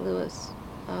St. Louis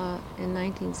in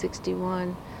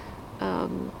 1961.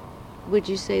 Um, would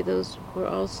you say those were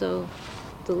also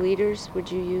the leaders?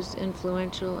 Would you use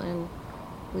influential and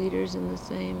leaders in the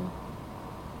same?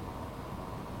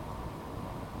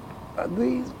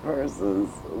 These persons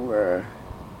were,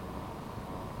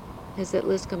 Has that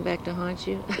list come back to haunt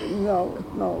you?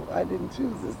 no, I didn't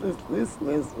choose this. This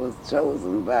list was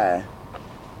chosen by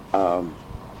um,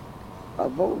 a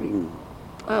voting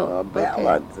Oh,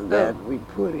 ballot okay. that we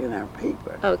put in our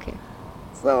paper. Okay.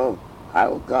 So I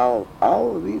would call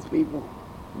all of these people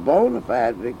bona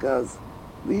fide because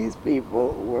these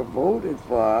people were voted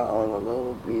for on a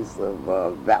little piece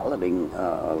of balloting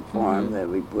form that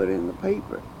we put in the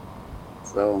paper.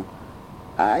 So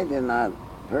I did not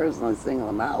personally single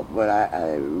them out, but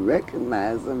I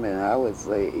recognize them, and I would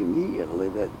say immediately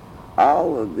that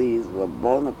all of these were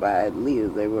bona fide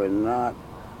leaders. They were not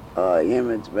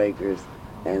image makers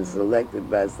and selected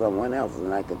by someone else.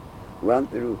 And I could run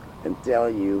through and tell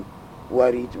you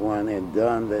what each one had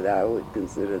done that I would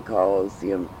consider cause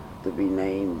him to be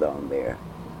named on there.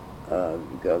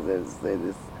 Because as I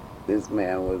said, this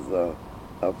man was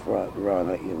a front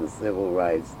runner in the civil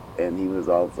rights, and he was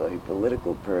also a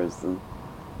political person,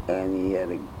 and he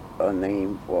had a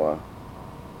name for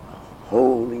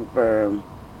holding firm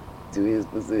to his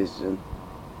position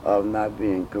of not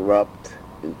being corrupt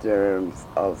in terms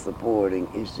of supporting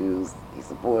issues. He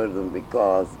supported them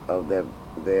because of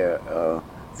their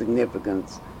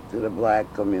significance to the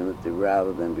black community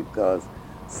rather than because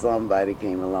somebody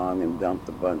came along and dumped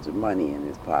a bunch of money in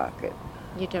his pocket.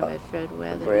 You're talking about Fred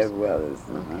Weathers. Fred Weathers.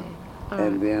 Okay. All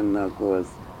And right. then, of course,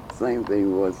 same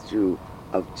thing was true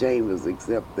of Chambers,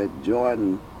 except that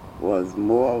Jordan was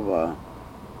more of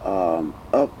a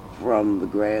up from the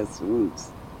grassroots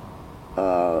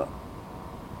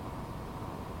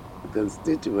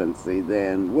constituency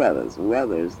than Weathers.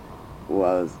 Weathers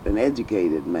was an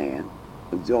educated man.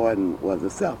 Jordan was a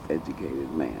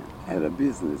self-educated man and a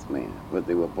businessman, but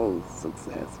they were both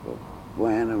successful.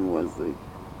 Branham was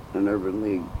an urban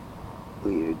league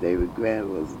leader. David Grant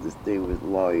was a distinguished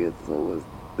lawyer, so was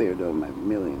Theodore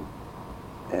McMillan.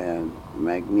 And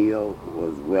McNeil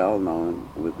was well known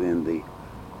within the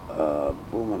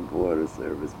Pullman Porter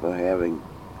Service for having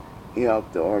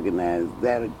helped to organize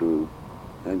that group.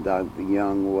 And Dr.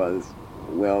 Young was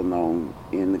well known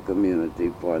in the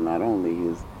community for not only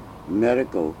his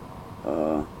medical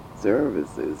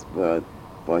services, but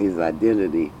for his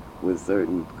identity with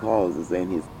certain causes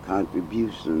and his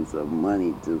contributions of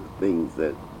money to things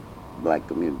that the black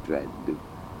community tried to do.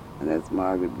 And that's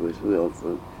Margaret Bush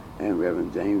Wilson and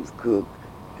Reverend James Cook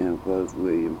and, of course,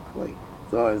 William Clay.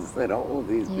 So as I said, all of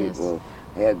these people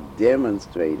had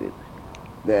demonstrated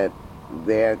that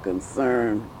their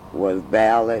concern was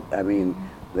valid. I mean,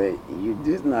 that you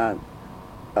did not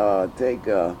take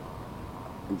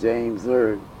James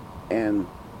Hurd and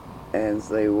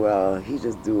say, well, he's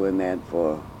just doing that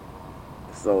for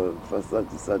such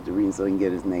and such a reason so he can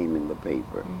get his name in the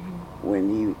paper. When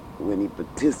he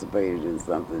participated in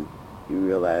something, you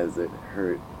realized that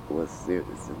Hurd was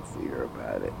sincere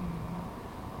about it.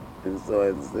 And so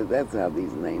as I said, that's how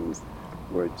these names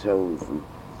were chosen.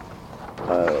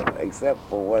 Except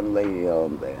for one lady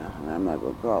on there, and I'm not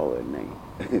going to call her name.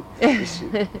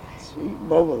 she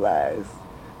mobilized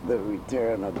the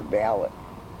return of the ballot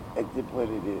and to put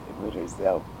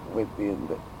herself within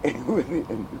the.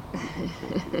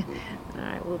 All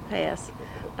right, we'll pass.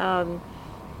 All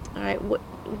right,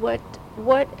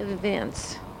 what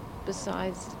events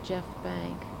besides Jeff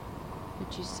Bank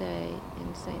would you say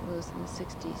in St. Louis in the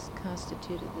 '60s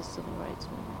constituted the civil rights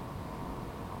movement?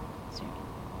 Sir?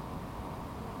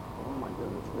 Oh my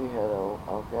goodness, we had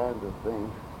all kinds of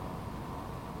things.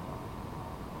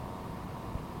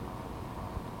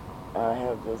 I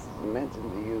have just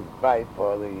mentioned to you fight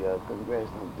for the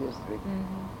congressional district,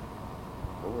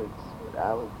 which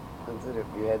I would consider if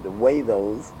you had to weigh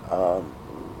those,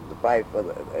 the fight for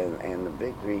and the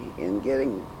victory in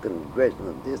getting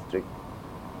congressional district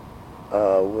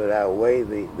would outweigh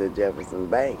the Jefferson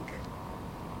Bank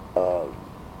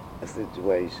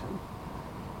situation,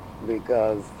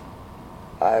 because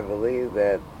I believe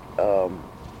that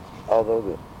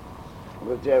although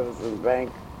the Jefferson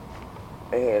Bank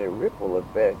had a ripple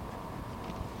effect,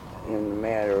 in the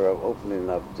matter of opening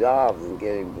up jobs and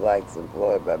getting blacks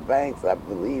employed by banks, I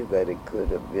believe that it could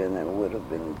have been and would have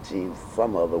been achieved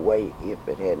some other way if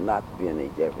it had not been a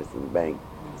Jefferson Bank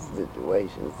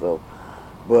situation. So,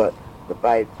 but the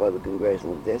fight for the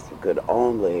congressional district could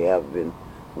only have been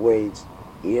waged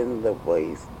in the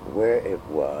place where it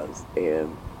was,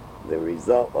 and the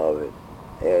result of it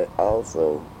had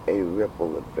also a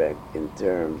ripple effect in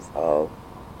terms of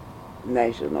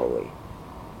nationally.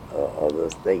 Other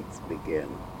states began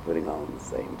putting on the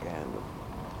same kind of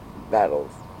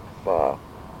battles for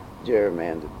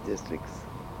gerrymandered districts.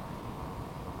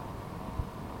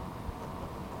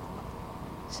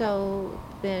 So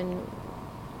then,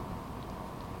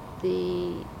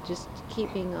 just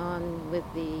keeping on with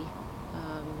the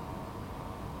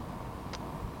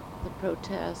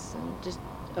protests and just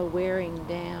a wearing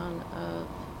down of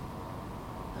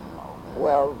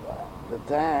Well, the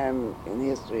time in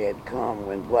history had come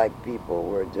when black people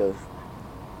were just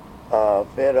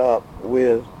fed up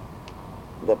with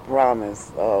the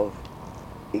promise of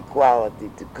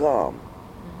equality to come.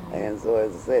 And so,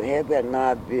 as I said, had there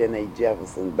not been a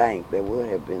Jefferson Bank, there would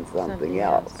have been something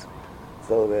else.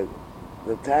 So that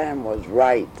the time was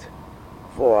right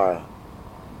for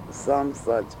some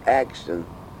such action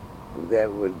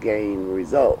that would gain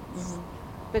results.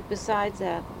 But besides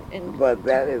that, but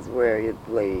that is where it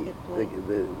played,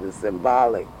 the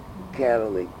symbolic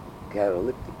catalytic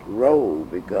role,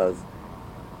 because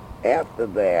after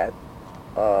that,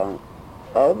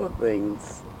 other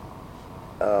things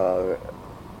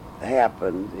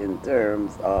happened in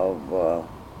terms of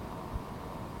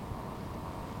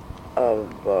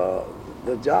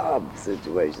the job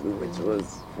situation, which was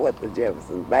what the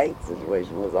Jefferson Bank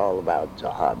situation was all about,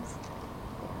 jobs.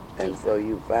 And so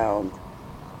you found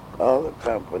other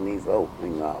companies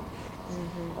opening up.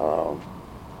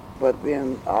 But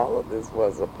then all of this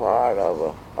was a part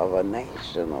of a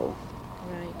national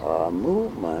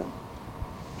movement.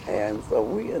 And so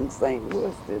we in St.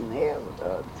 Louis didn't have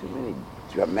too many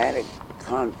dramatic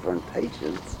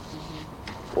confrontations.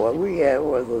 What we had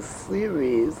was a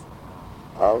series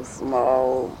of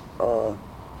small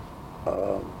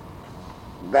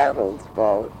battles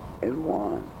fought and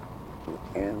won.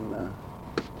 And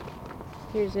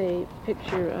here's a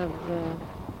picture of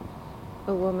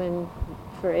a woman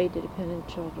for aid to dependent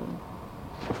children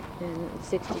in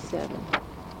 '67.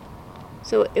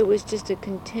 So it was just a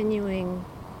continuing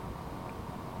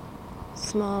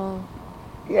small.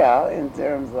 Yeah, in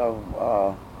terms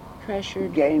of pressure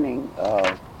gaining,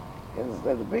 is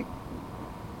that the big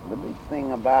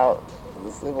thing about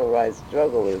the civil rights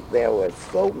struggle is there were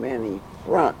so many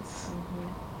fronts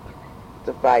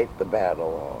to fight the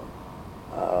battle on.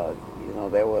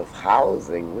 There was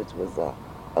housing, which was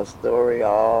a story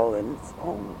all in its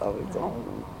own,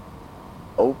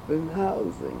 open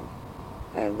housing.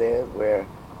 And there's where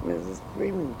Mrs.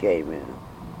 Freeman came in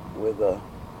with a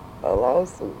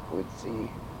lawsuit which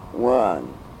she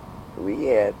won. We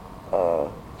had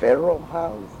federal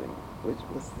housing, which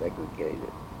was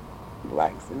segregated.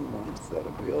 Blacks in one set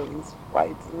of buildings,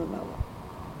 whites in another.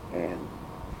 And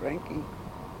Frankie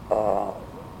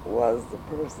was the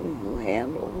person who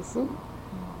handled the suit,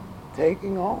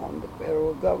 taking on the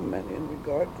federal government in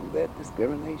regard to that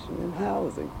discrimination in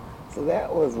housing. So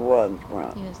that was one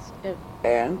front. Yes.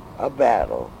 And a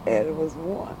battle, and it was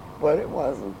won. But it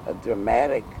wasn't a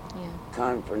dramatic,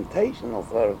 confrontational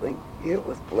sort of thing. It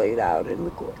was played out in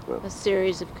the courtroom. A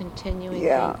series of continuing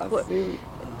things.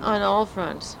 On all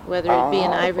fronts, whether it be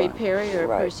an Ivory Perry or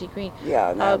a Percy Green.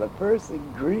 Yeah, now the Percy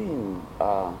Green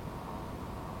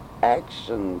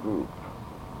action group,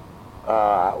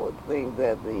 I would think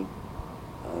that the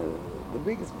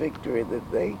biggest victory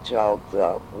that they chalked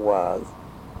up was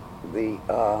the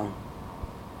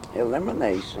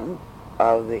elimination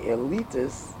of the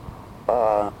elitist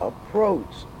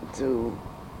approach to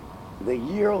the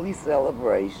yearly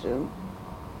celebration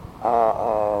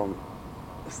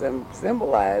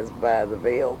symbolized by the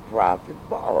veiled prophet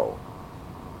ball,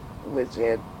 which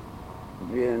had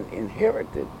been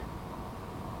inherited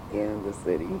in the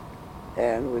city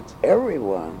and which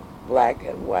everyone, black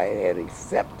and white, had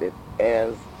accepted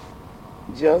as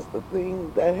just the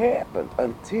thing that happened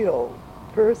until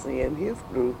Percy and his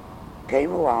group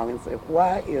came along and said,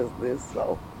 why is this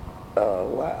so?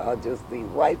 Why are just these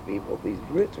white people, these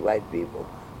rich white people,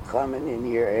 coming in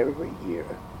here every year,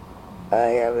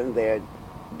 having their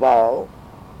ball,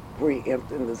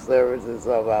 preempting the services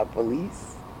of our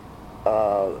police,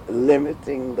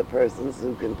 limiting the persons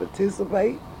who can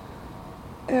participate,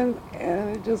 and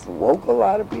it just woke a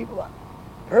lot of people up.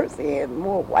 Percy had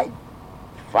more white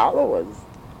followers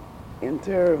in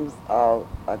terms of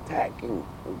attacking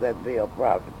that veil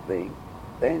prophet thing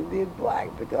than did black,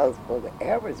 because for the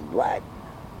average black,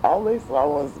 all they saw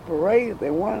was the parade. If they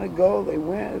wanted to go, they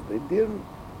went. If they didn't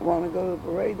want to go to the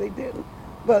parade, they didn't.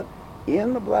 But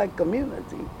in the black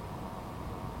community,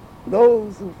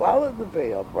 those who followed the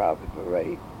veil prophet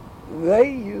parade,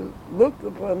 looked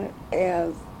upon it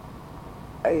as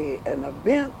an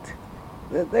event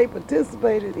that they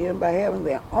participated in by having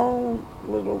their own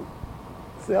little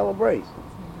celebrations.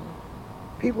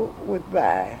 People would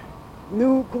buy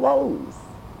new clothes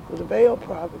for the veil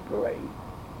prophet parade,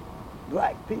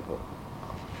 black people,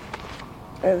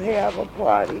 and have a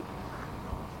party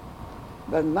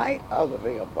the night of the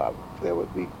veil prophet. There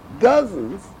would be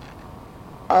dozens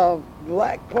of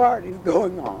black parties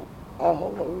going on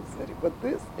all over the city. But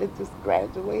it just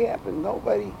gradually happened.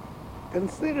 Nobody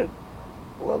considered,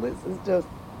 well, this is just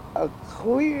a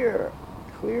clear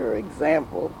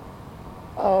example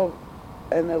of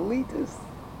an elitist,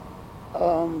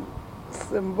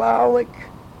 symbolic,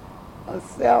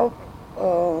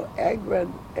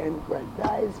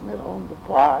 self-aggrandizement on the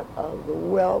part of the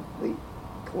wealthy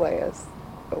class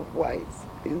of whites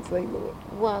in St. Louis.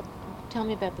 Well, tell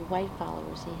me about the white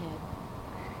followers he had.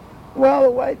 Well,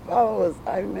 the white followers,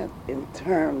 I meant in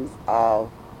terms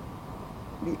of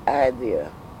the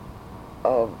idea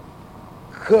of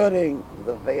cutting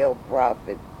the veil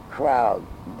prophet crowd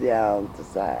down to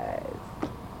size.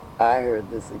 I heard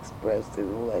this expressed in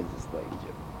the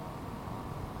legislature.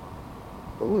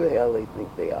 Who the hell they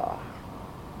think they are?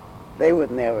 They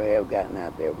would never have gotten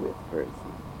out there with Percy.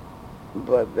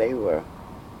 But they were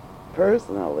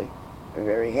personally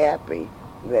very happy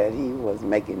that he was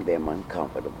making them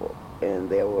uncomfortable. And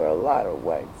there were a lot of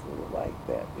whites who were like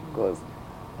that, because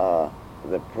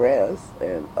the press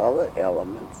and other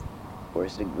elements were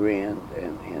chagrined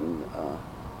and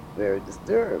very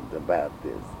disturbed about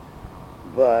this.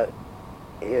 But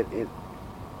it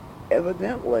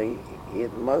evidently,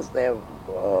 it must have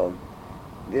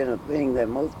been a thing that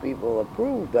most people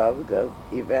approved of, because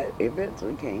it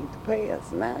eventually came to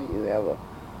pass. Now you have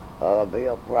a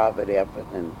veil prophet effort,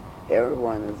 and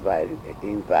everyone is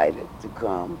invited to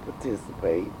come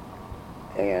participate.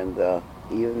 And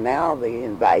even now they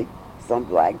invite some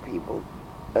black people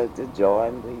to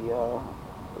join the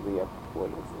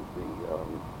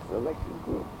selection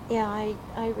group. Yeah, I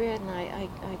read, and I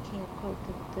can't quote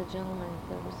the gentleman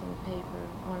that was in the paper,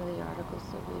 one of the articles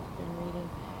that we've been reading,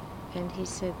 and he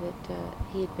said that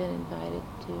he had been invited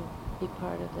to be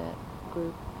part of that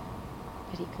group,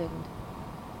 but he couldn't.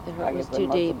 The hurt was too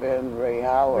Must deep. have been Ray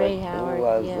Howard, who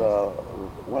was yes.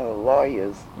 One of the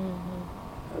lawyers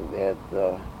that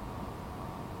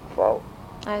fought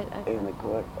in the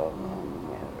court on the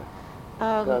matter.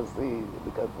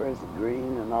 Because Percy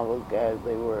Green and all those guys,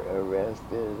 they were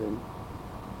arrested and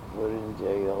put in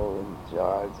jail and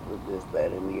charged with this,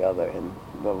 that, and the other, and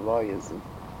the lawyers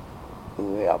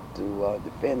who helped to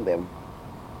defend them.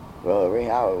 Well, Ray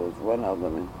Howard was one of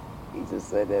them, and he just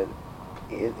said that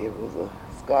it was a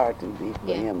scar too deep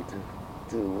for him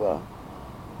to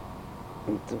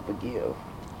forgive.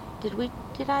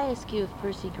 Did I ask you if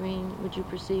Percy Green, would you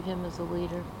perceive him as a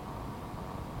leader?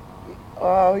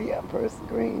 Oh, yeah, Percy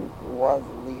Green was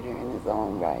a leader in his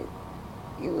own right.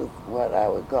 He was what I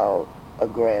would call a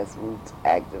grassroots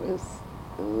activist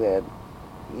who had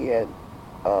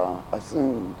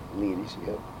assumed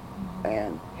leadership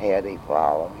and had a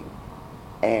following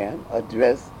and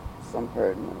addressed some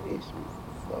pertinent issues.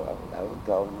 So I would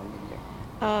call him a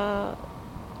leader.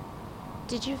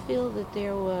 Did you feel that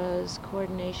there was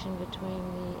coordination between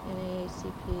the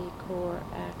NAACP, Core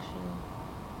Action,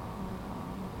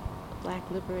 Black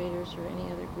Liberators, or any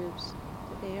other groups?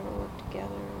 Did they ever work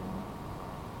together?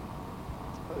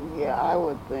 Yeah, I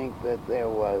would think that there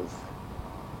was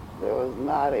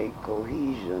not a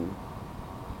cohesion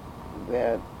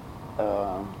that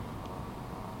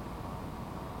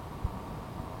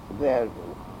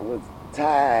would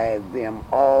tie them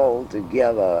all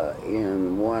together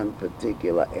in one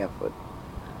particular effort.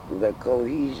 The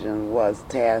cohesion was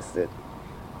tacit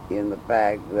in the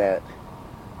fact that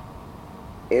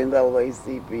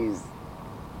NAACP's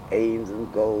aims and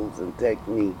goals and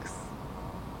techniques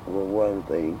were one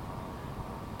thing.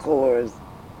 CORE's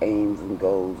aims and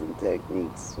goals and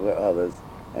techniques were others.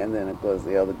 And then, of course,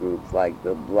 the other groups like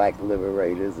the Black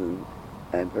Liberators and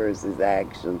Percy's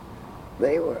Action,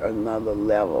 they were another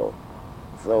level.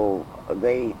 So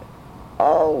they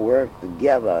all worked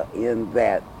together in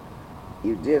that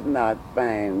you did not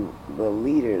find the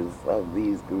leaders of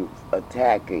these groups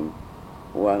attacking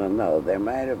one another. There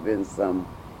might have been some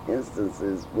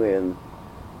instances when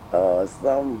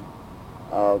some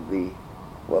of the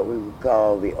what we would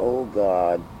call the old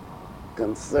guard,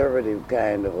 conservative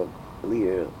kind of a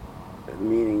leader,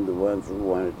 meaning the ones who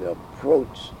wanted to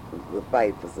approach the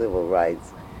fight for civil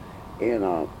rights in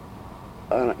a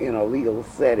legal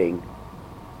setting,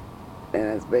 and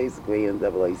it's basically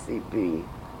NAACP.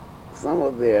 Some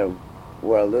of them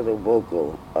were a little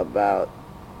vocal about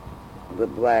the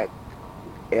black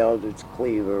Eldridge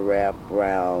Cleaver Rap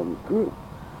Brown group.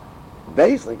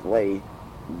 Basically,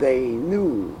 they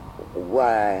knew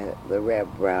why the Rap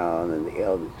Brown and the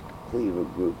Eldridge Cleaver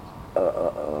group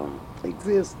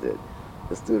existed.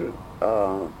 The student,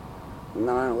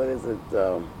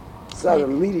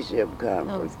 Southern Leadership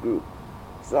Conference group.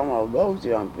 Some of those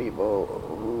young people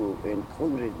who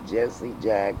included Jesse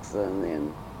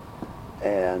Jackson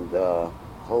and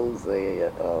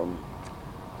Jose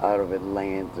out of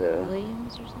Atlanta,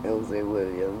 Williams or something? Jose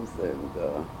Williams, and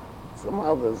some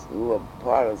others who were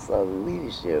part of Southern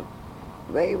Leadership,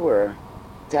 they were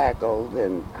tackled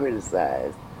and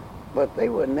criticized, but they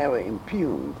were never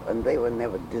impugned and they were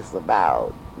never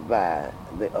disavowed by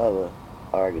the other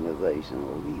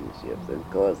organizational leaderships. And of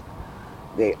course,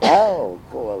 they all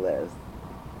coalesced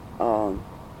on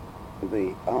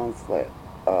the onslaught,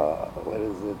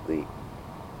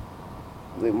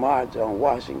 the March on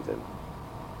Washington.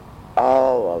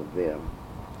 All of them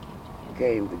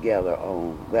came together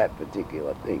on that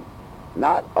particular thing.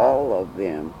 Not all of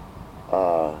them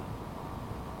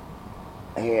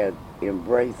had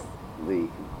embraced the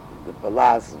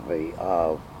philosophy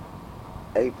of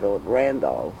A. Philip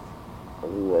Randolph,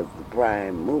 who was the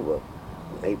prime mover.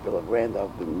 A. Philip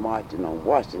Randolph been marching on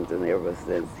Washington ever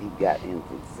since he got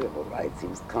into civil rights. He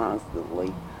was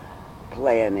constantly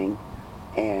planning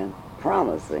and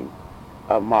promising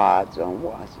a march on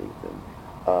Washington.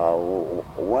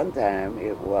 One time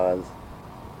it was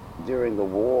during the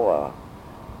war,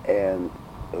 and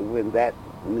when that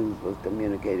news was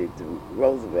communicated to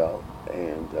Roosevelt,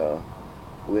 and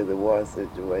with the war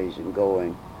situation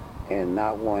going, and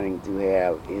not wanting to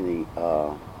have any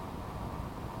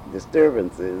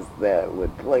disturbances that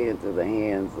would play into the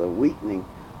hands of weakening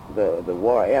the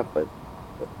war effort,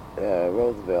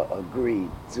 Roosevelt agreed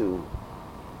to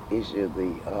issue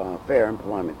the Fair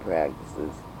Employment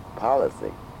Practices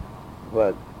policy.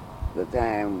 But the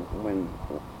time when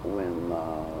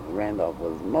Randolph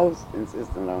was most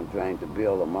insistent on trying to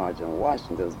build a march on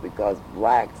Washington was because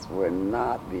blacks were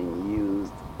not being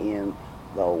used in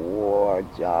the war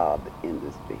job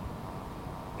industry.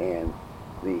 And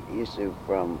the issue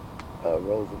from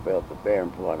Roosevelt, the Fair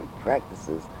Employment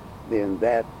Practices, then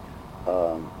that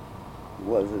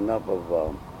was enough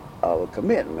of a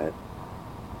commitment,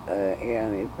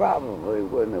 and it probably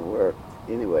wouldn't have worked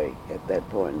anyway at that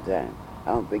point in time. I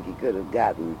don't think he could have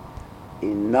gotten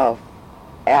enough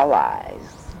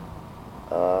allies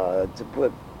to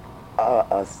put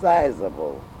a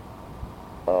sizable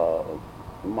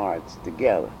march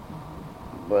together.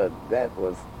 But that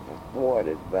was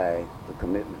thwarted by the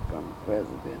commitment from the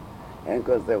president. And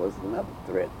because there was another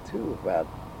threat too about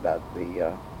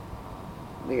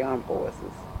the armed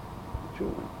forces,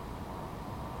 Truman.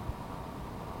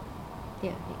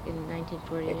 Yeah, in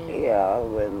 1948. Yeah,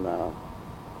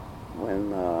 when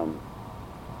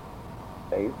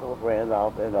April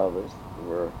Randolph and others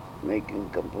were making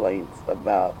complaints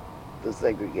about the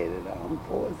segregated armed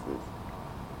forces,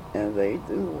 and they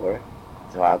too were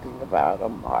talking about a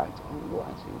march on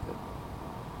Washington.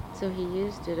 So he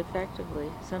used it effectively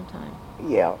sometime.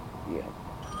 Yeah.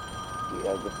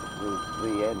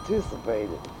 The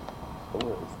anticipated. Oh,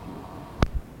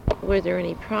 excuse me. Were there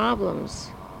any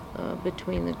problems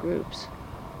between the groups?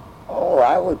 Oh,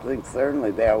 I would think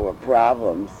certainly there were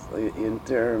problems in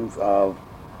terms of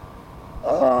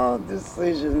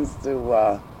decisions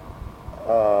to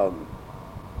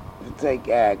take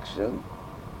action.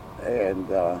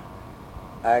 And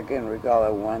I can recall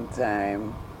at one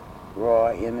time,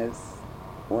 Roy Ennis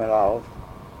went off.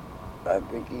 I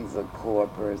think he's a core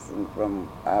person from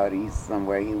out east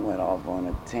somewhere. He went off on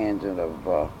a tangent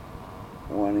of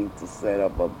wanting to set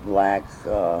up a black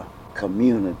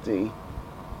community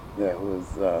that was,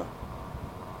 where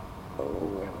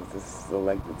was this,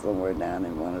 selected somewhere down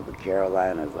in one of the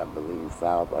Carolinas, I believe,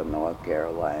 South or North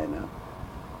Carolina.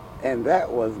 And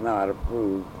that was not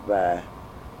approved by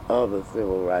other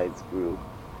civil rights groups.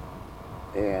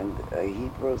 And he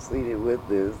proceeded with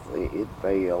this. It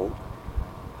failed.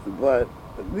 But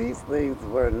these things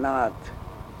were not,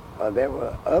 there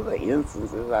were other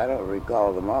instances, I don't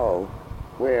recall them all,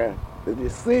 where the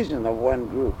decision of one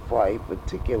group for a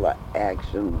particular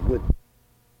action would